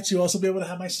catch night 2. I'll also be able to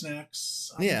have my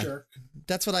snacks. I'm a jerk.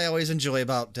 That's what I always enjoy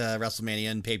about WrestleMania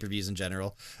and pay-per-views in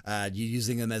general. You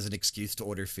using them as an excuse to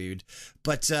order food.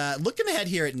 But looking ahead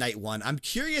here at night 1, I'm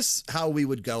curious how we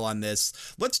would go on this.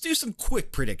 Let's do some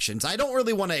quick predictions. I don't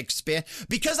really want to expand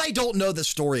because I don't know the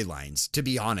storylines, to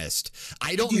be honest.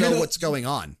 I don't know what's going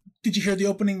on. Did you hear the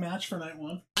opening match for night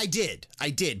 1? I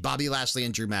did. Bobby Lashley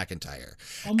and Drew McIntyre.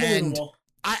 Unbelievable. And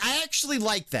I actually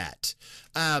like that.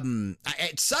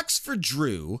 It sucks for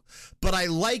Drew, but I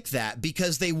like that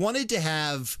because they wanted to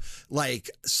have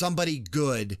like somebody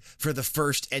good for the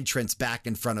first entrance back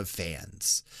in front of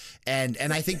fans. And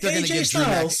I think they're going to give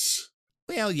Drew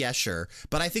well, yeah, sure.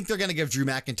 But I think they're going to give Drew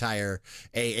McIntyre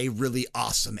a really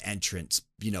awesome entrance,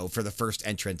 for the first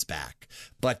entrance back.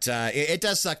 But it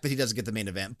does suck that he doesn't get the main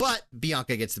event. But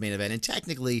Bianca gets the main event. And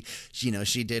technically,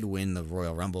 she did win the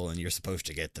Royal Rumble. And you're supposed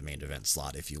to get the main event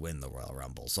slot if you win the Royal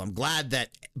Rumble. So I'm glad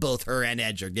that both her and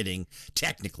Edge are getting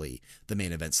technically the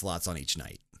main event slots on each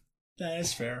night. That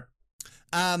is fair.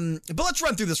 But let's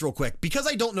run through this real quick because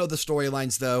I don't know the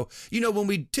storylines though. When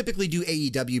we typically do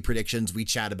AEW predictions, we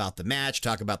chat about the match,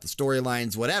 talk about the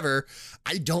storylines, whatever.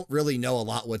 I don't really know a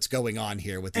lot what's going on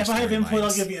here with these storylines. If I have input,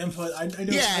 I'll give you input. I know,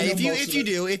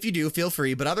 if you do, feel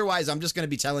free. But otherwise, I'm just going to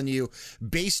be telling you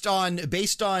based on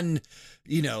WWE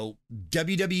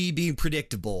being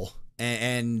predictable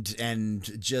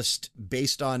and just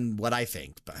based on what I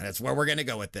think, but that's where we're gonna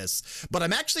go with this. But I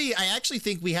actually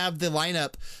think we have the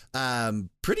lineup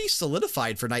pretty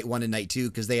solidified for night 1 and night 2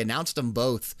 because they announced them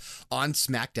both on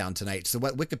SmackDown tonight. So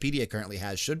what Wikipedia currently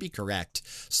has should be correct.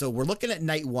 So we're looking at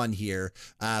night 1 here.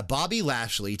 Bobby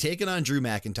Lashley taking on Drew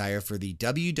McIntyre for the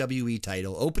WWE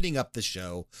title, opening up the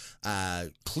show.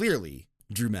 Clearly,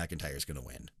 Drew McIntyre is gonna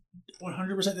win.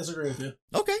 100% disagree with you.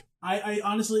 Okay, I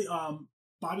honestly,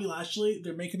 Bobby Lashley,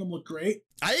 they're making him look great.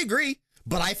 I agree.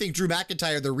 But I think Drew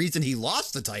McIntyre, the reason he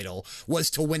lost the title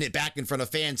was to win it back in front of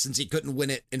fans since he couldn't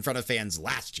win it in front of fans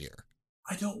last year.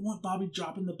 I don't want Bobby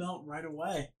dropping the belt right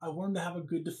away. I want him to have a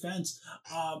good defense.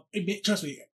 Trust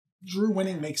me, Drew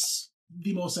winning makes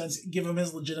the most sense. Give him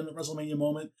his legitimate WrestleMania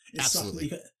moment.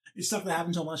 Absolutely. It's stuff that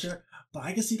happened until last year. But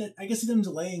I can see them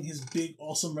delaying his big,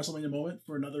 awesome WrestleMania moment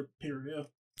for another pay-per-view.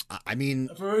 I mean,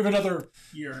 for another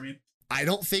year, I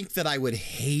don't think that I would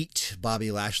hate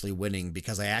Bobby Lashley winning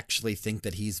because I actually think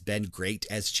that he's been great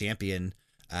as champion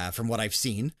from what I've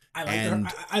seen.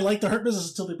 I like the Hurt Business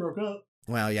until they broke up.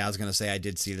 Well, yeah, I was going to say I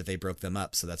did see that they broke them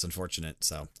up, so that's unfortunate.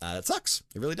 So it sucks.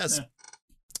 It really does.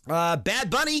 Yeah. Bad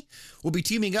Bunny will be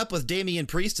teaming up with Damian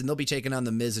Priest, and they'll be taking on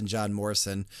The Miz and John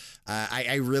Morrison.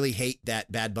 I really hate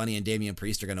that Bad Bunny and Damian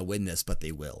Priest are going to win this, but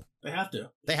they will. They have to.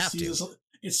 They have to.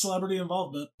 It's celebrity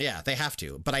involvement. Yeah, they have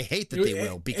to. But I hate that they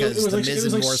will because The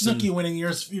Miz and Morrison... Snooki winning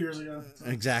years ago.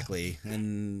 Exactly.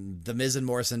 And The Miz and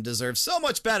Morrison deserve so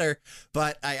much better.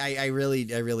 But I'm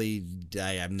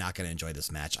not going to enjoy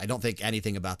this match. I don't think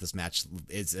anything about this match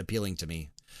is appealing to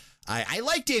me. I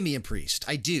like Damian Priest.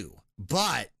 I do.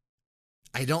 But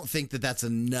I don't think that that's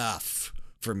enough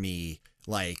for me,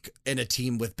 like, in a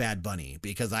team with Bad Bunny.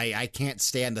 Because I can't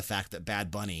stand the fact that Bad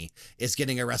Bunny is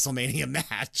getting a WrestleMania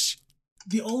match.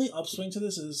 The only upswing to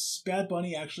this is Bad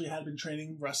Bunny actually had been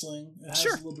training wrestling. It has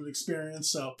a little bit of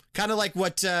experience, so kind of like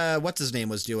what's his name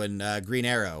was doing, Green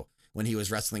Arrow, when he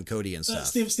was wrestling Cody and stuff.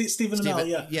 Stephen Amell,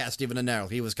 yeah. Yeah, Stephen Amell.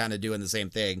 He was kind of doing the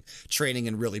same thing, training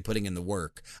and really putting in the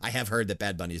work. I have heard that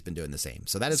Bad Bunny's been doing the same,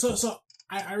 so that is cool. So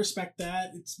I respect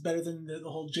that. It's better than the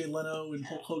whole Jay Leno and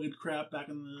Hulk Hogan crap back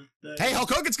in the day. Hey,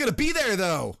 Hulk Hogan's going to be there,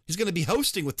 though. He's going to be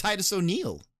hosting with Titus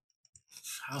O'Neil.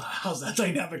 How's that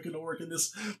dynamic going to work in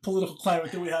this political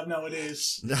climate that we have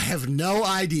nowadays? I have no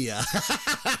idea.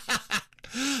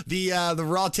 The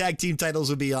Raw Tag Team titles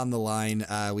will be on the line.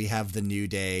 We have the New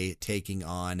Day taking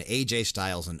on AJ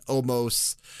Styles and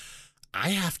Omos. I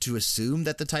have to assume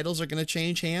that the titles are going to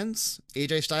change hands.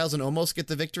 AJ Styles and Omos get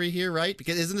the victory here, right?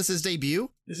 Because isn't this his debut?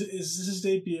 Is this his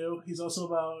debut? He's also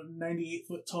about 98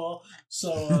 foot tall,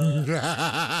 so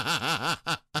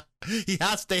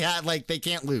they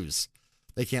can't lose.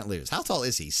 They can't lose. How tall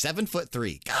is he?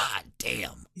 7'3". God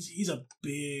damn. He's a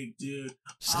big dude.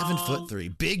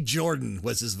 7'3". Big Jordan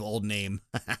was his old name.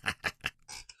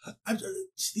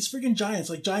 These freaking giants,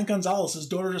 like Giant Gonzalez, his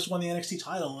daughter just won the NXT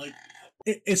title. Like,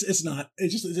 it's not.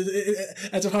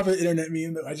 That's a popular internet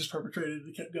meme that I just perpetrated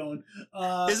and kept going.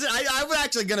 Is it? I was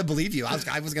actually gonna believe you.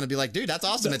 I was gonna be like, dude, that's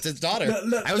awesome. It's his daughter.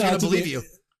 I was gonna believe you.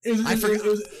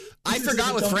 I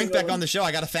forgot with Frank Beck on the show.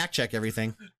 I got to fact check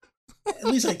everything. At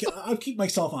least I'll keep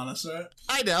myself honest, right?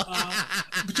 I know.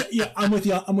 But yeah, I'm with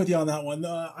you on that one.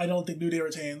 I don't think New Day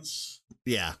retains.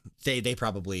 Yeah, they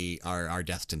probably are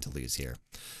destined to lose here.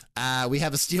 We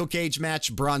have a steel cage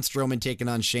match. Braun Strowman taking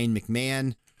on Shane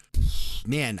McMahon.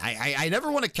 Man, I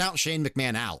never want to count Shane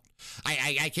McMahon out.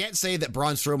 I can't say that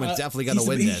Braun Strowman's definitely going to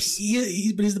win this.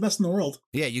 But he's the best in the world.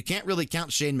 Yeah, you can't really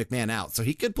count Shane McMahon out. So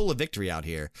he could pull a victory out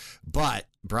here. But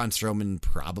Braun Strowman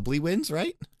probably wins,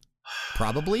 right?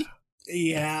 Probably.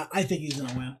 Yeah, I think he's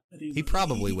gonna win. He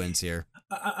probably wins here,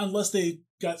 unless they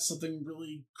got something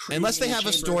really crazy. Unless they have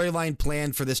a storyline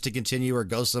planned for this to continue or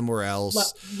go somewhere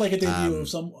else, like a debut of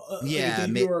some,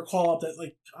 or a call up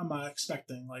that I'm not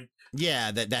expecting.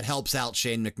 That helps out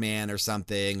Shane McMahon or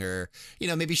something, or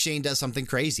maybe Shane does something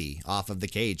crazy off of the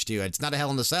cage too. It's not a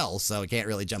Hell in a Cell, so it can't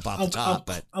really jump off the top.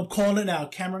 But I'm calling it now.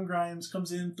 Cameron Grimes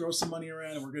comes in, throws some money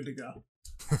around, and we're good to go.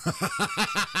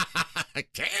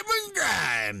 Cameron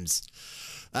Grimes.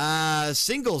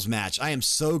 Singles match. I am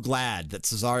so glad that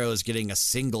Cesaro is getting a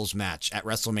singles match at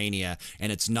WrestleMania and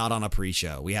it's not on a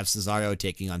pre-show. We have Cesaro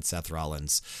taking on Seth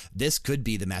Rollins. This could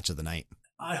be the match of the night.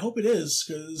 I hope it is,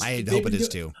 because I hope it is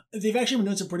too. They've actually been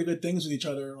doing some pretty good things with each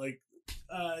other.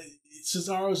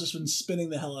 Cesaro's just been spinning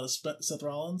the hell out of Seth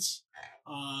Rollins.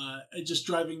 Just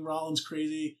driving Rollins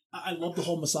crazy. I love the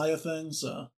whole Messiah thing.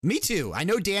 So me too. I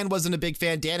know Dan wasn't a big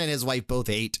fan. Dan and his wife both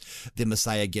hate the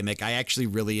Messiah gimmick. I actually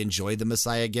really enjoy the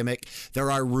Messiah gimmick. There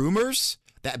are rumors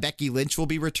that Becky Lynch will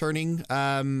be returning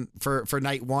for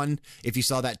night one. If you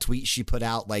saw that tweet she put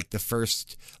out, like the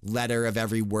first letter of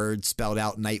every word spelled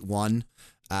out night one.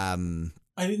 I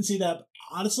didn't see that.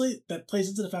 Honestly, that plays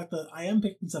into the fact that I am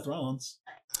picking Seth Rollins.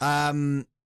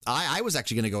 I was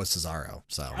actually going to go with Cesaro,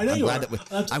 so I know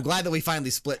I'm glad that we finally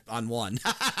split on one.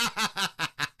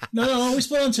 No, we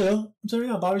split on two. I'm sorry,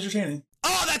 no, Bobby's retaining.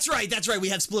 Oh, that's right. We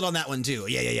had split on that one too.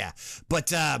 Yeah.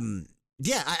 But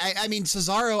yeah, I mean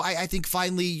Cesaro, I think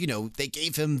finally, you know, they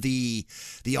gave him the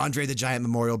Andre the Giant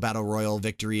Memorial Battle Royal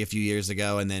victory a few years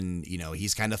ago, and then, you know,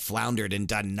 he's kind of floundered and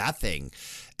done nothing.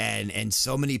 And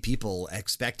so many people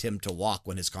expect him to walk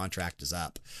when his contract is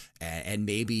up. And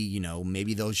maybe, you know,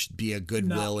 maybe they'll be a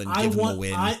goodwill and give him a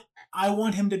win. I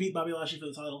want him to beat Bobby Lashley for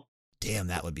the title. Damn,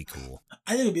 that would be cool.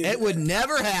 I think it would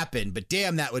never happen, but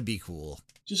damn, that would be cool.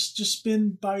 Just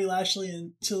spin Bobby Lashley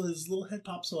until his little head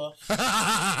pops off.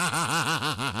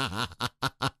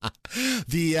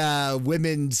 The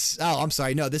women's... Oh, I'm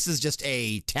sorry. No, this is just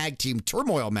a tag team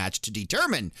turmoil match to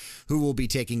determine who will be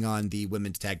taking on the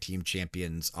women's tag team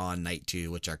champions on night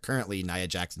 2, which are currently Nia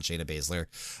Jax and Shayna Baszler.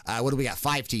 What do we got?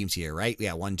 5 teams here, right? We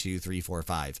got 1, 2, 3, 4,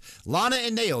 5. Lana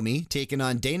and Naomi taking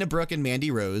on Dana Brooke and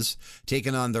Mandy Rose,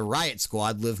 taking on the Riot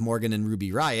Squad, Liv Morgan and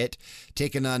Ruby Riott,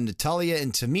 taking on Natalya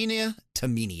and Tamina,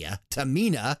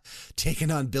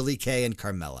 taking on Billie Kay and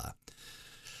Carmella.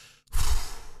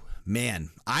 Man,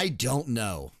 I don't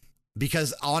know.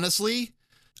 Because honestly,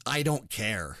 I don't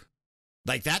care.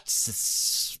 Like,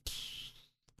 that's...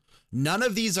 None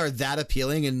of these are that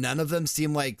appealing, and none of them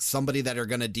seem like somebody that are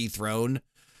going to dethrone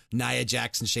Nia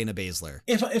Jax and Shayna Baszler.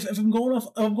 If I'm going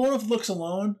off looks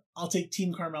alone, I'll take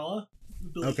Team Carmella.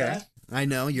 Billie Kay. I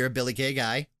know, you're a Billie Kay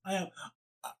guy. I am.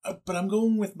 But I'm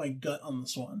going with my gut on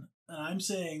this one. And I'm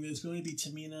saying there's going to be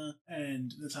Tamina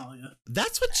and Natalya.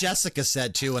 That's what Jessica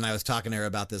said, too, when I was talking to her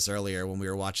about this earlier when we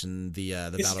were watching the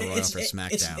Battle Royal for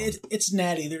SmackDown. It's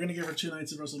natty. They're going to give her 2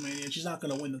 nights of WrestleMania. She's not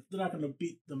going to win. They're not going to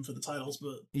beat them for the titles,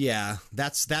 but... Yeah,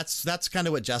 that's kind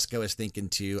of what Jessica was thinking,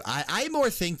 too. I more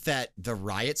think that the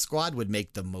Riot Squad would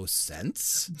make the most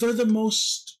sense. They're the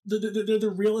most... They're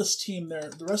the realest team there.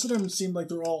 The rest of them seem like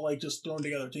they're all, like, just thrown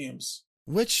together teams.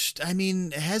 Which, I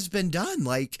mean, has been done,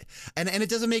 like, and it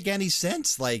doesn't make any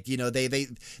sense. Like, you know, they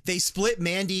split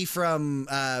Mandy from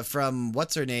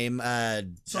what's her name?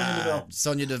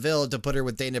 Sonya Deville to put her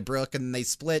with Dana Brooke, and they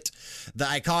split the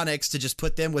Iconics to just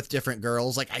put them with different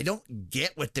girls. Like, I don't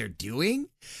get what they're doing.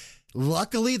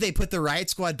 Luckily, they put the Riot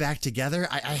Squad back together.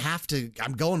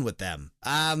 I'm going with them.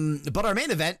 But our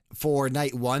main event for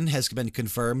night 1 has been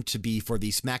confirmed to be for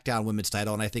the SmackDown Women's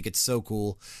title. And I think it's so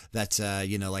cool that,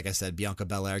 you know, like I said, Bianca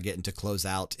Belair getting to close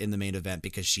out in the main event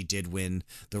because she did win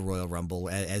the Royal Rumble.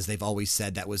 As they've always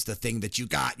said, that was the thing that you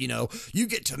got, you know, you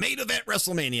get to main event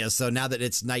WrestleMania. So now that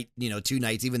it's night, you know, 2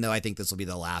 nights, even though I think this will be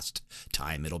the last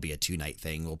time it'll be a 2-night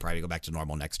thing, we'll probably go back to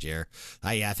normal next year.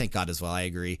 Yeah, thank God as well. I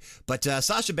agree. But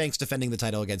Sasha Banks defending the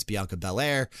title against Bianca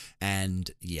Belair, and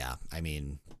yeah, I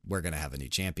mean, we're gonna have a new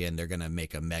champion. They're gonna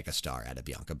make a megastar out of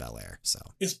Bianca Belair. So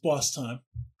it's boss time.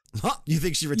 Huh? You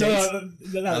think she retains?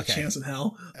 No, not a chance in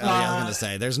hell. Yeah, I was gonna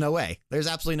say, there's no way. There's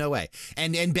absolutely no way.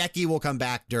 And Becky will come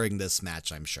back during this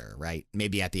match, I'm sure, right?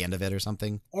 Maybe at the end of it or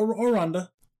something. Or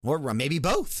Ronda. Or maybe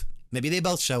both. Maybe they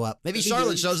both show up. Maybe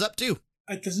Charlotte shows up too.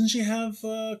 Doesn't she have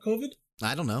COVID?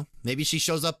 I don't know. Maybe she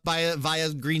shows up via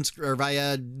green or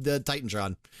via the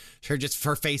Titantron.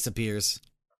 Her face appears.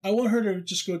 I want her to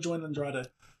just go join Andrade.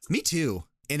 Me too.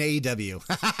 In AEW.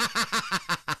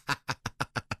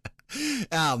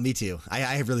 Oh, me too.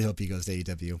 I really hope he goes to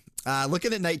AEW.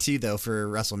 Looking at night 2 though for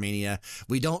WrestleMania,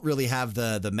 we don't really have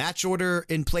the match order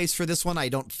in place for this one. I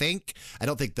don't think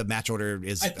the match order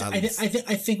is. I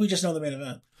think we just know the main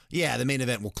event. Yeah, the main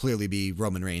event will clearly be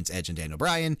Roman Reigns, Edge, and Daniel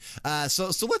Bryan.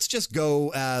 So let's just go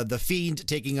The Fiend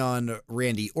taking on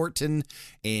Randy Orton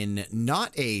in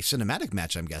not a cinematic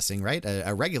match, I'm guessing, right?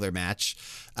 A regular match.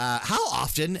 How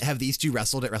often have these two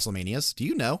wrestled at WrestleManias? Do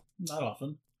you know? Not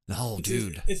often. No,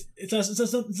 dude. It's honestly,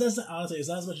 it's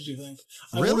not as much as you think.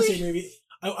 Really?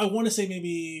 I want to say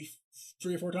maybe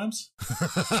 3 or 4 times.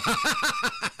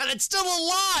 That's still a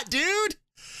lot, dude.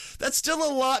 That's still a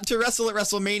lot to wrestle at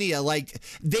WrestleMania. Like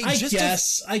I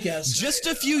guess. Just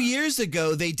a few years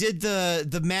ago, they did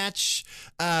the match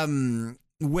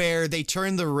where they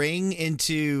turned the ring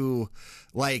into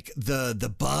like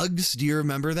the bugs. Do you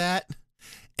remember that?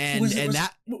 Was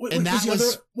the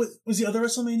other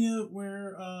WrestleMania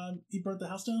where he burnt the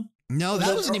house down? No,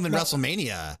 that wasn't even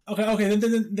WrestleMania. Okay,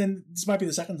 then this might be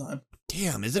the second time.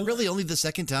 Damn, is it really only the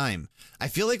second time? I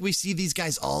feel like we see these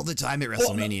guys all the time at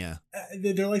WrestleMania.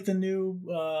 They're like the new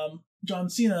John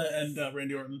Cena and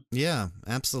Randy Orton. Yeah,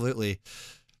 absolutely.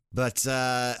 But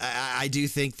I do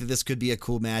think that this could be a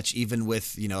cool match, even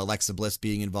with, Alexa Bliss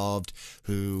being involved,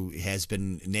 who has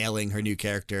been nailing her new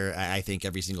character, I think,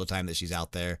 every single time that she's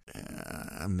out there.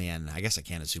 Man, I guess I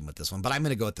can't assume with this one, but I'm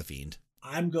going to go with The Fiend.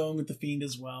 I'm going with The Fiend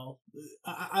as well.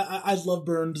 I love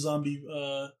burned zombie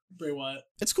Bray Wyatt.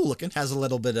 It's cool looking. Has a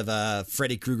little bit of a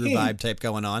Freddy Krueger vibe type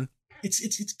going on.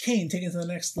 It's Kane taken it to the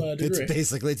next degree.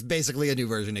 It's basically a new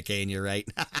version of Kane. You're right.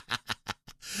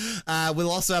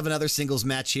 We'll also have another singles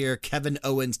match here. Kevin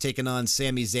Owens taking on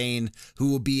Sami Zayn,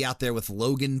 who will be out there with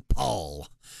Logan Paul.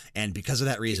 And because of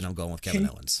that reason, I'm going with Kevin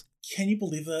Owens. Can you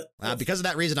believe that? Because of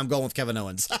that reason, I'm going with Kevin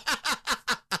Owens.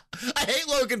 I hate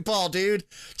Logan Paul, dude.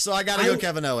 So I gotta go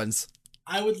Kevin Owens.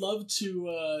 I would love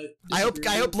to. I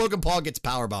hope Logan Paul gets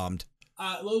powerbombed.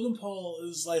 Logan Paul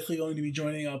is likely going to be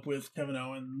joining up with Kevin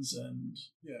Owens, and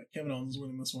Kevin Owens is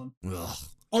winning this one. Ugh.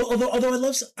 Although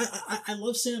I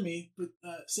love Sammy, but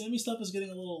Sammy stuff is getting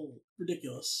a little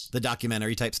ridiculous. The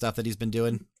documentary type stuff that he's been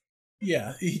doing.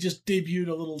 Yeah, he just debuted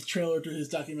a little trailer to his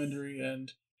documentary,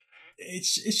 and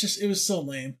it was so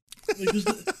lame. Like,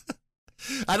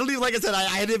 I don't even, like I said, I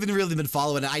hadn't even really been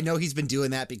following it. I know he's been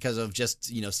doing that because of just,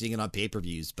 seeing it on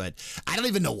pay-per-views, but I don't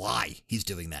even know why he's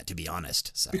doing that, to be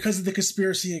honest. So. Because of the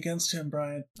conspiracy against him,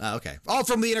 Brian. Okay. Oh,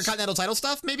 from the Intercontinental title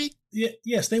stuff, maybe? Yeah.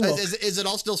 Yes, they will. Is it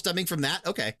all still stemming from that?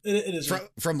 Okay. It is.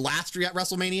 From last year at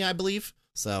WrestleMania, I believe.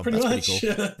 So pretty that's much.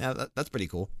 Pretty cool. Yeah, that's pretty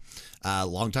cool.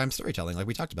 Long-time storytelling, like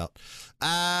we talked about.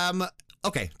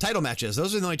 Okay, title matches.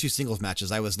 Those are the only two singles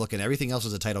matches I was looking. Everything else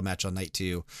was a title match on night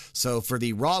 2. So for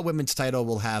the Raw Women's title,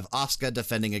 we'll have Asuka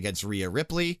defending against Rhea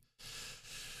Ripley.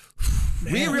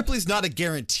 Rhea Ripley's not a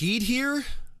guaranteed here.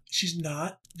 She's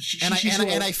not.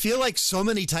 And I feel like so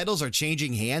many titles are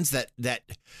changing hands that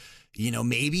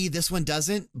maybe this one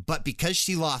doesn't. But because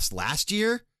she lost last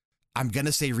year, I'm going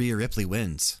to say Rhea Ripley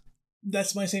wins.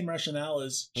 That's my same rationale.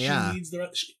 She needs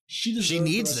she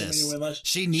deserves this. Win.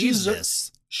 She needs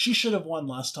this. She should have won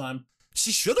last time.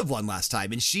 She should have won last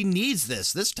time, and she needs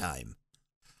this time.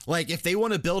 Like, if they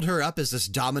want to build her up as this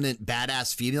dominant,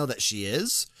 badass female that she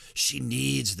is, she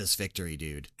needs this victory,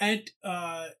 dude. And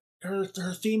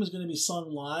her theme is going to be sung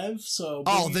live, so...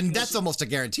 then that's almost a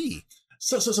guarantee.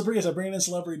 So bringing in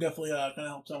celebrity definitely kind of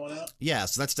helps that one out. Yeah,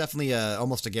 so that's definitely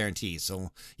almost a guarantee.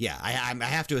 So, yeah, I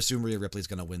have to assume Rhea Ripley's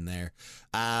going to win there.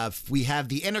 We have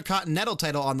the Intercontinental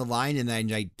title on the line in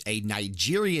a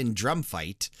Nigerian drum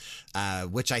fight,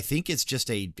 which I think is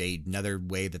just another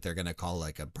way that they're going to call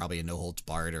probably a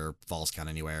no-holds-barred or falls count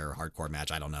anywhere or hardcore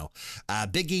match. I don't know.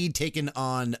 Big E taking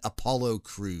on Apollo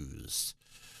Crews.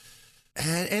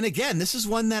 And again, this is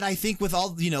one that I think with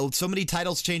all, so many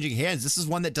titles changing hands, this is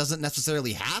one that doesn't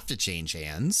necessarily have to change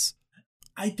hands.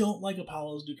 I don't like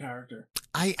Apollo's new character.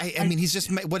 I mean, he's just,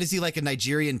 what is he, like a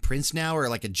Nigerian prince now or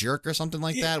like a jerk or something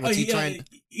like that? What's he trying?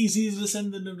 He's a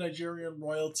descendant of Nigerian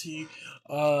royalty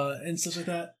and stuff like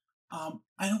that. I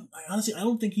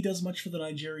don't think he does much for the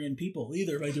Nigerian people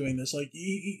either by doing this. Like,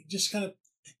 he just kind of,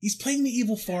 he's playing the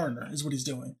evil foreigner, is what he's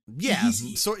doing. Yeah,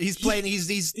 he's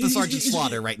the Sergeant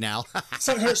Slaughter right now.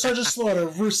 Sergeant Slaughter,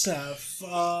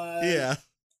 Rusev,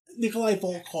 Nikolai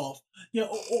Volkov.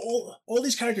 All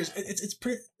these characters. It's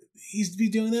pretty. He's be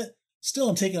doing that. Still,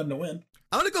 I'm taking him to win.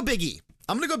 I'm gonna go Big E.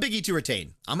 I'm going to go Big E to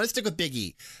retain. I'm going to stick with Big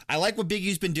E. I like what Big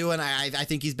E's been doing. I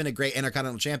think he's been a great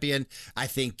Intercontinental Champion. I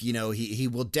think, he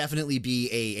will definitely be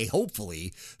a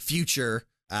hopefully future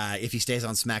if he stays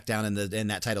on SmackDown and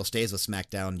that title stays with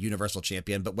SmackDown, Universal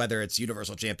Champion. But whether it's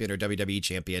Universal Champion or WWE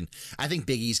Champion, I think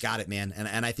Big E's got it, man.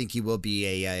 And I think he will be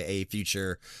a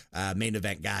future main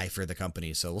event guy for the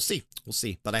company. So we'll see. We'll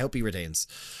see. But I hope he retains.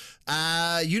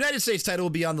 United States title will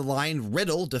be on the line.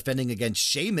 Riddle defending against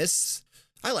Sheamus.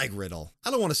 I like Riddle. I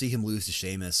don't want to see him lose to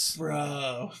Sheamus.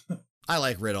 Bro. I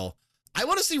like Riddle. I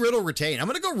want to see Riddle retain. I'm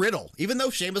going to go Riddle, even though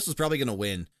Sheamus was probably going to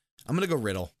win. I'm going to go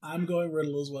Riddle. I'm going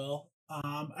Riddle as well.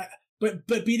 But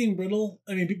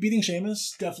beating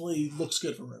Sheamus definitely looks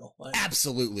good for Riddle.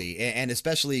 Absolutely. And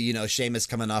especially, Sheamus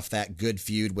coming off that good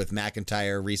feud with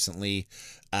McIntyre recently.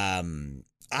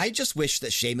 I just wish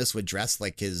that Sheamus would dress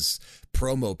like his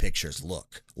promo pictures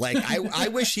look. Like, I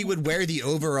wish he would wear the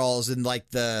overalls and like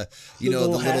the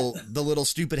little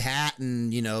stupid hat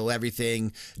and,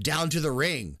 everything down to the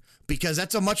ring, because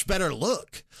that's a much better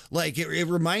look. Like, it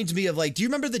reminds me of, like, do you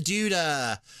remember the dude,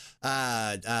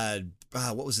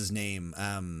 what was his name?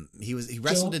 He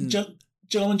wrestled in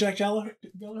Gentleman Jack Gallagher?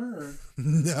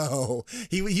 No,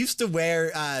 he used to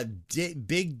wear I'm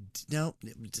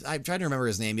trying to remember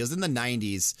his name. He was in the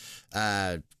 90s.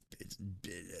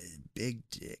 Big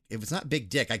Dick. It was not Big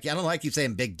Dick. I don't know why I keep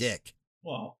saying Big Dick.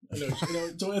 Well,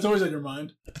 it's always on your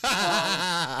mind.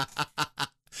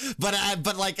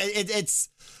 But like it's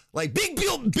Like Big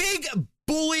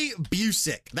Bully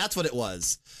Busick. That's what it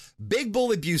was. Big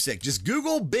Bully Busick. Just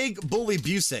Google Big Bully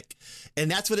Busick.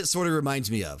 And that's what it sort of reminds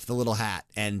me of, the little hat.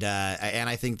 And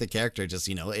I think the character just,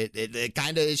 it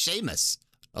kind of is Sheamus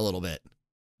a little bit.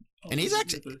 And he's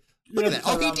actually, look at that.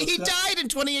 Oh, he died in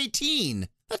 2018.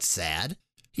 That's sad.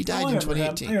 He died in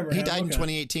 2018. He died in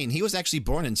 2018. He was actually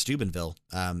born in Steubenville,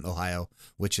 Ohio,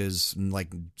 which is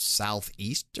like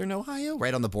southeastern Ohio,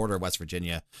 right on the border of West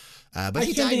Virginia. But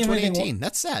he died in 2018.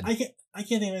 That's sad. I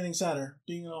can't think of anything sadder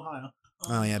being in Ohio.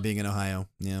 Oh yeah, being in Ohio.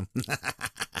 Yeah.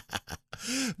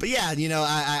 But yeah,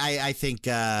 I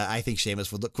think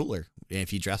Sheamus would look cooler if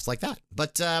he dressed like that.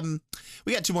 But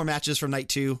we got 2 more matches from night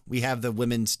 2. We have the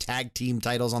women's tag team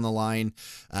titles on the line.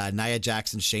 Nia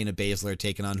Jax and Shayna Baszler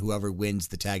taking on whoever wins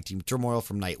the tag team turmoil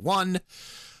from night 1.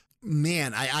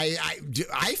 Man,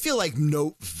 I feel like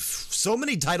so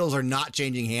many titles are not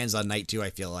changing hands on night 2. I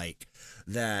feel like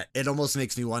that it almost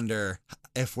makes me wonder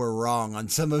if we're wrong on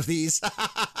some of these.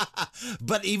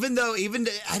 But even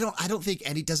I don't think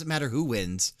it doesn't matter who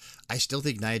wins. I still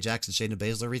think Nia Jax and Shayna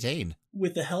Baszler retain.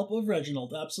 With the help of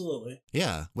Reginald, absolutely.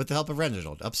 Yeah, with the help of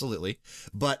Reginald, absolutely.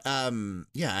 But I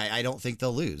don't think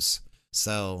they'll lose.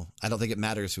 So I don't think it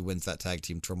matters who wins that tag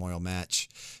team turmoil match.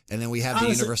 And then we have the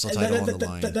Universal title on the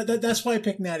line. That's why I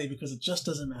picked Natty, because it just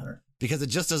doesn't matter. Because it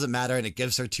just doesn't matter, and it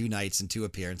gives her 2 nights and 2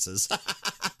 appearances.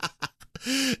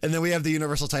 And then we have the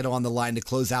Universal title on the line to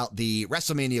close out the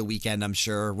WrestleMania weekend, I'm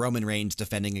sure. Roman Reigns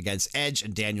defending against Edge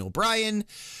and Daniel Bryan.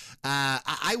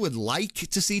 I would like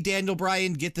to see Daniel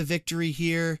Bryan get the victory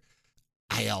here.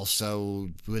 I also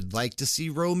would like to see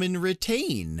Roman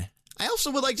retain. I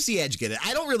also would like to see Edge get it.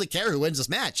 I don't really care who wins this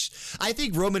match. I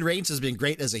think Roman Reigns has been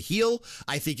great as a heel.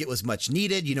 I think it was much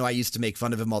needed. I used to make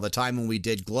fun of him all the time when we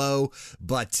did Glow,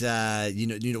 but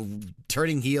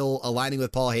turning heel, aligning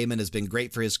with Paul Heyman has been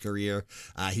great for his career.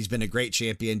 He's been a great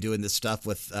champion doing this stuff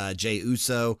with Jey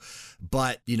Uso,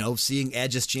 but seeing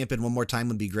Edge as champion one more time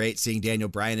would be great. Seeing Daniel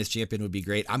Bryan as champion would be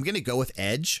great. I'm going to go with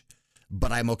Edge,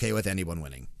 but I'm okay with anyone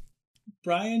winning.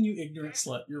 Brian, you ignorant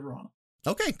slut, you're wrong.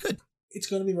 Okay, good. It's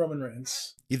going to be Roman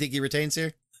Reigns. You think he retains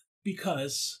here?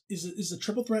 Because is a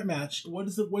triple threat match. What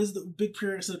is the big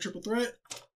prerequisite of the triple threat?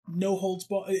 No holds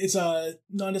bar. It's no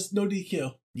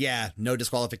DQ. Yeah, no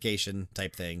disqualification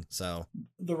type thing. So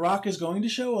The Rock is going to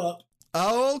show up.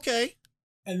 Oh, okay.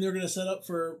 And they're going to set up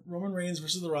for Roman Reigns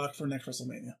versus The Rock for next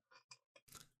WrestleMania.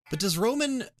 But does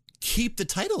Roman keep the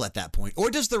title at that point,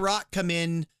 or does The Rock come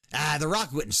in? The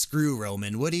Rock wouldn't screw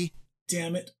Roman, would he?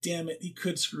 Damn it. He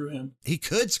could screw him. He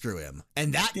could screw him.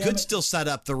 And that could still set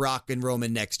up The Rock and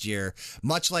Roman next year,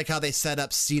 much like how they set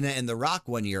up Cena and The Rock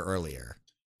 1 year earlier.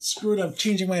 Screw it. I'm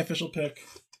changing my official pick.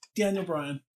 Daniel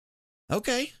Bryan.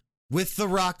 Okay. With The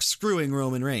Rock screwing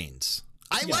Roman Reigns.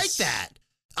 I like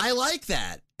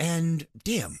that. And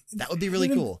damn, that would be really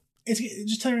cool.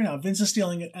 Just tell you right now, Vince is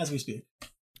stealing it as we speak.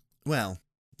 Well,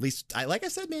 at least, like I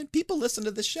said, man, people listen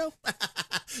to this show.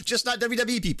 Just not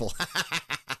WWE people.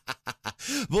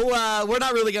 Well, we're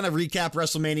not really going to recap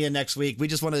WrestleMania next week. We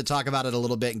just wanted to talk about it a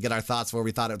little bit and get our thoughts where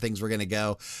we thought things were going to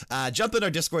go. Jump in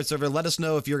our Discord server. Let us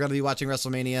know if you're going to be watching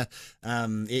WrestleMania.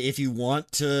 If you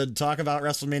want to talk about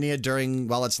WrestleMania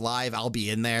while it's live, I'll be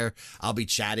in there. I'll be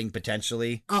chatting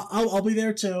potentially. I'll be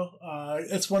there too.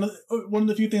 It's one of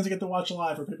the few things I get to watch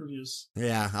live for pay-per-views.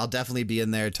 Yeah, I'll definitely be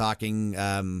in there talking,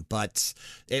 but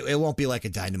it won't be like a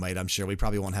Dynamite, I'm sure. We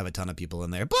probably won't have a ton of people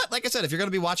in there. But like I said, if you're going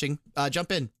to be watching,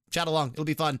 jump in. Chat along. It'll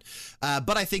be fun.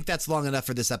 But I think that's long enough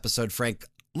for this episode, Frank.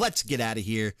 Let's get out of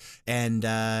here. And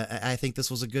I think this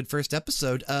was a good first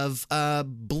episode of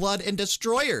Blood and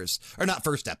Destroyers. Or not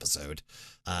first episode.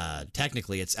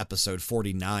 Technically, it's episode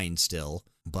 49 still.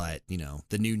 But,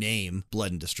 the new name,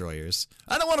 Blood and Destroyers.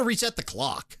 I don't want to reset the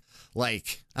clock. I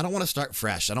don't want to start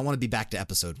fresh. I don't want to be back to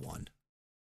episode 1.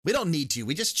 We don't need to.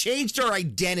 We just changed our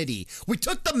identity. We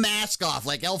took the mask off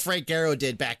like El Francaro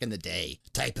did back in the day,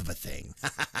 type of a thing.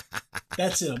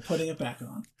 That's it. I'm putting it back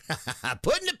on.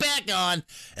 Putting it back on.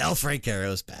 El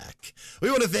Francaro's back. We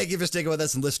want to thank you for sticking with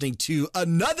us and listening to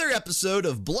another episode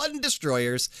of Blood and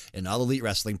Destroyers, an All Elite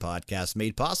Wrestling podcast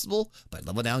made possible by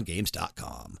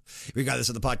LevelDownGames.com. Regardless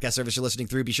of the podcast service you're listening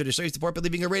through, be sure to show your support by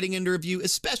leaving a rating and a review,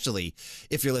 especially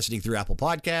if you're listening through Apple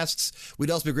Podcasts. We'd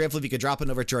also be grateful if you could drop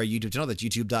on over to our YouTube channel. That's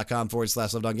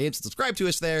youtube.com/LevelDownGames. Subscribe to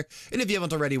us there. And if you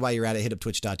haven't already, while you're at it, hit up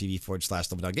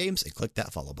twitch.tv/LevelDownGames and click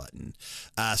that follow button.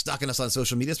 Stalking us on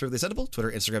social media is perfectly acceptable.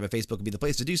 Twitter, Instagram, Instagram and Facebook would be the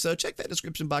place to do so. Check that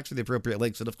description box for the appropriate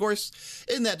links. And of course,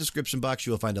 in that description box,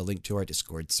 you will find a link to our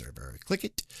Discord server. Click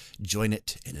it, join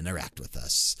it, and interact with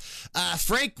us.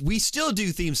 Frank, we still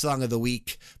do theme song of the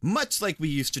week, much like we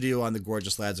used to do on the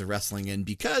Gorgeous Lads of Wrestling. And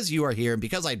because you are here and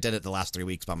because I did it the last 3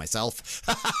 weeks by myself,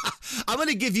 I'm going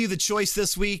to give you the choice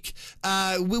this week.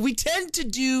 We tend to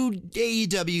do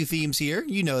AEW themes here.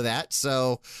 You know that.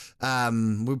 So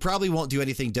we probably won't do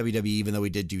anything WWE, even though we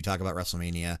did talk about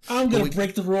WrestleMania. I'm going to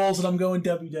break the rules and I'm going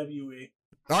WWE.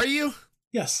 Are you?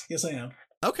 Yes, I am.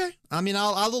 Okay. I mean,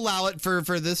 I'll allow it for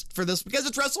this because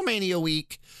it's WrestleMania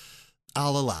week.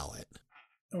 I'll allow it.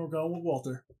 And we're going with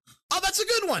Walter. Oh, that's a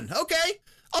good one. Okay.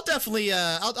 I'll definitely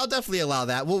allow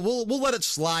that. We'll let it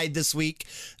slide this week.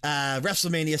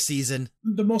 WrestleMania season.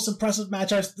 The most impressive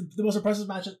match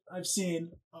I've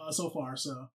seen so far.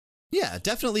 So yeah,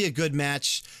 definitely a good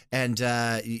match, and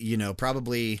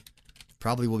probably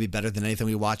will be better than anything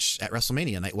we watch at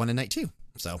WrestleMania night 1 and night 2.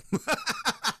 So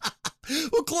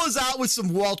we'll close out with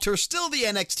some Walter, still the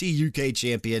NXT UK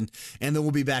champion, and then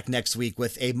we'll be back next week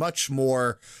with a much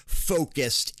more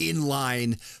focused, in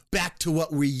line, back to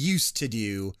what we used to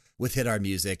do with Hit Our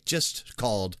Music, just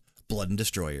called Blood and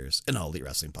Destroyers, an All Elite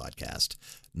Wrestling podcast.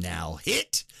 Now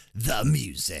hit the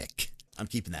music. I'm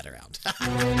keeping that around.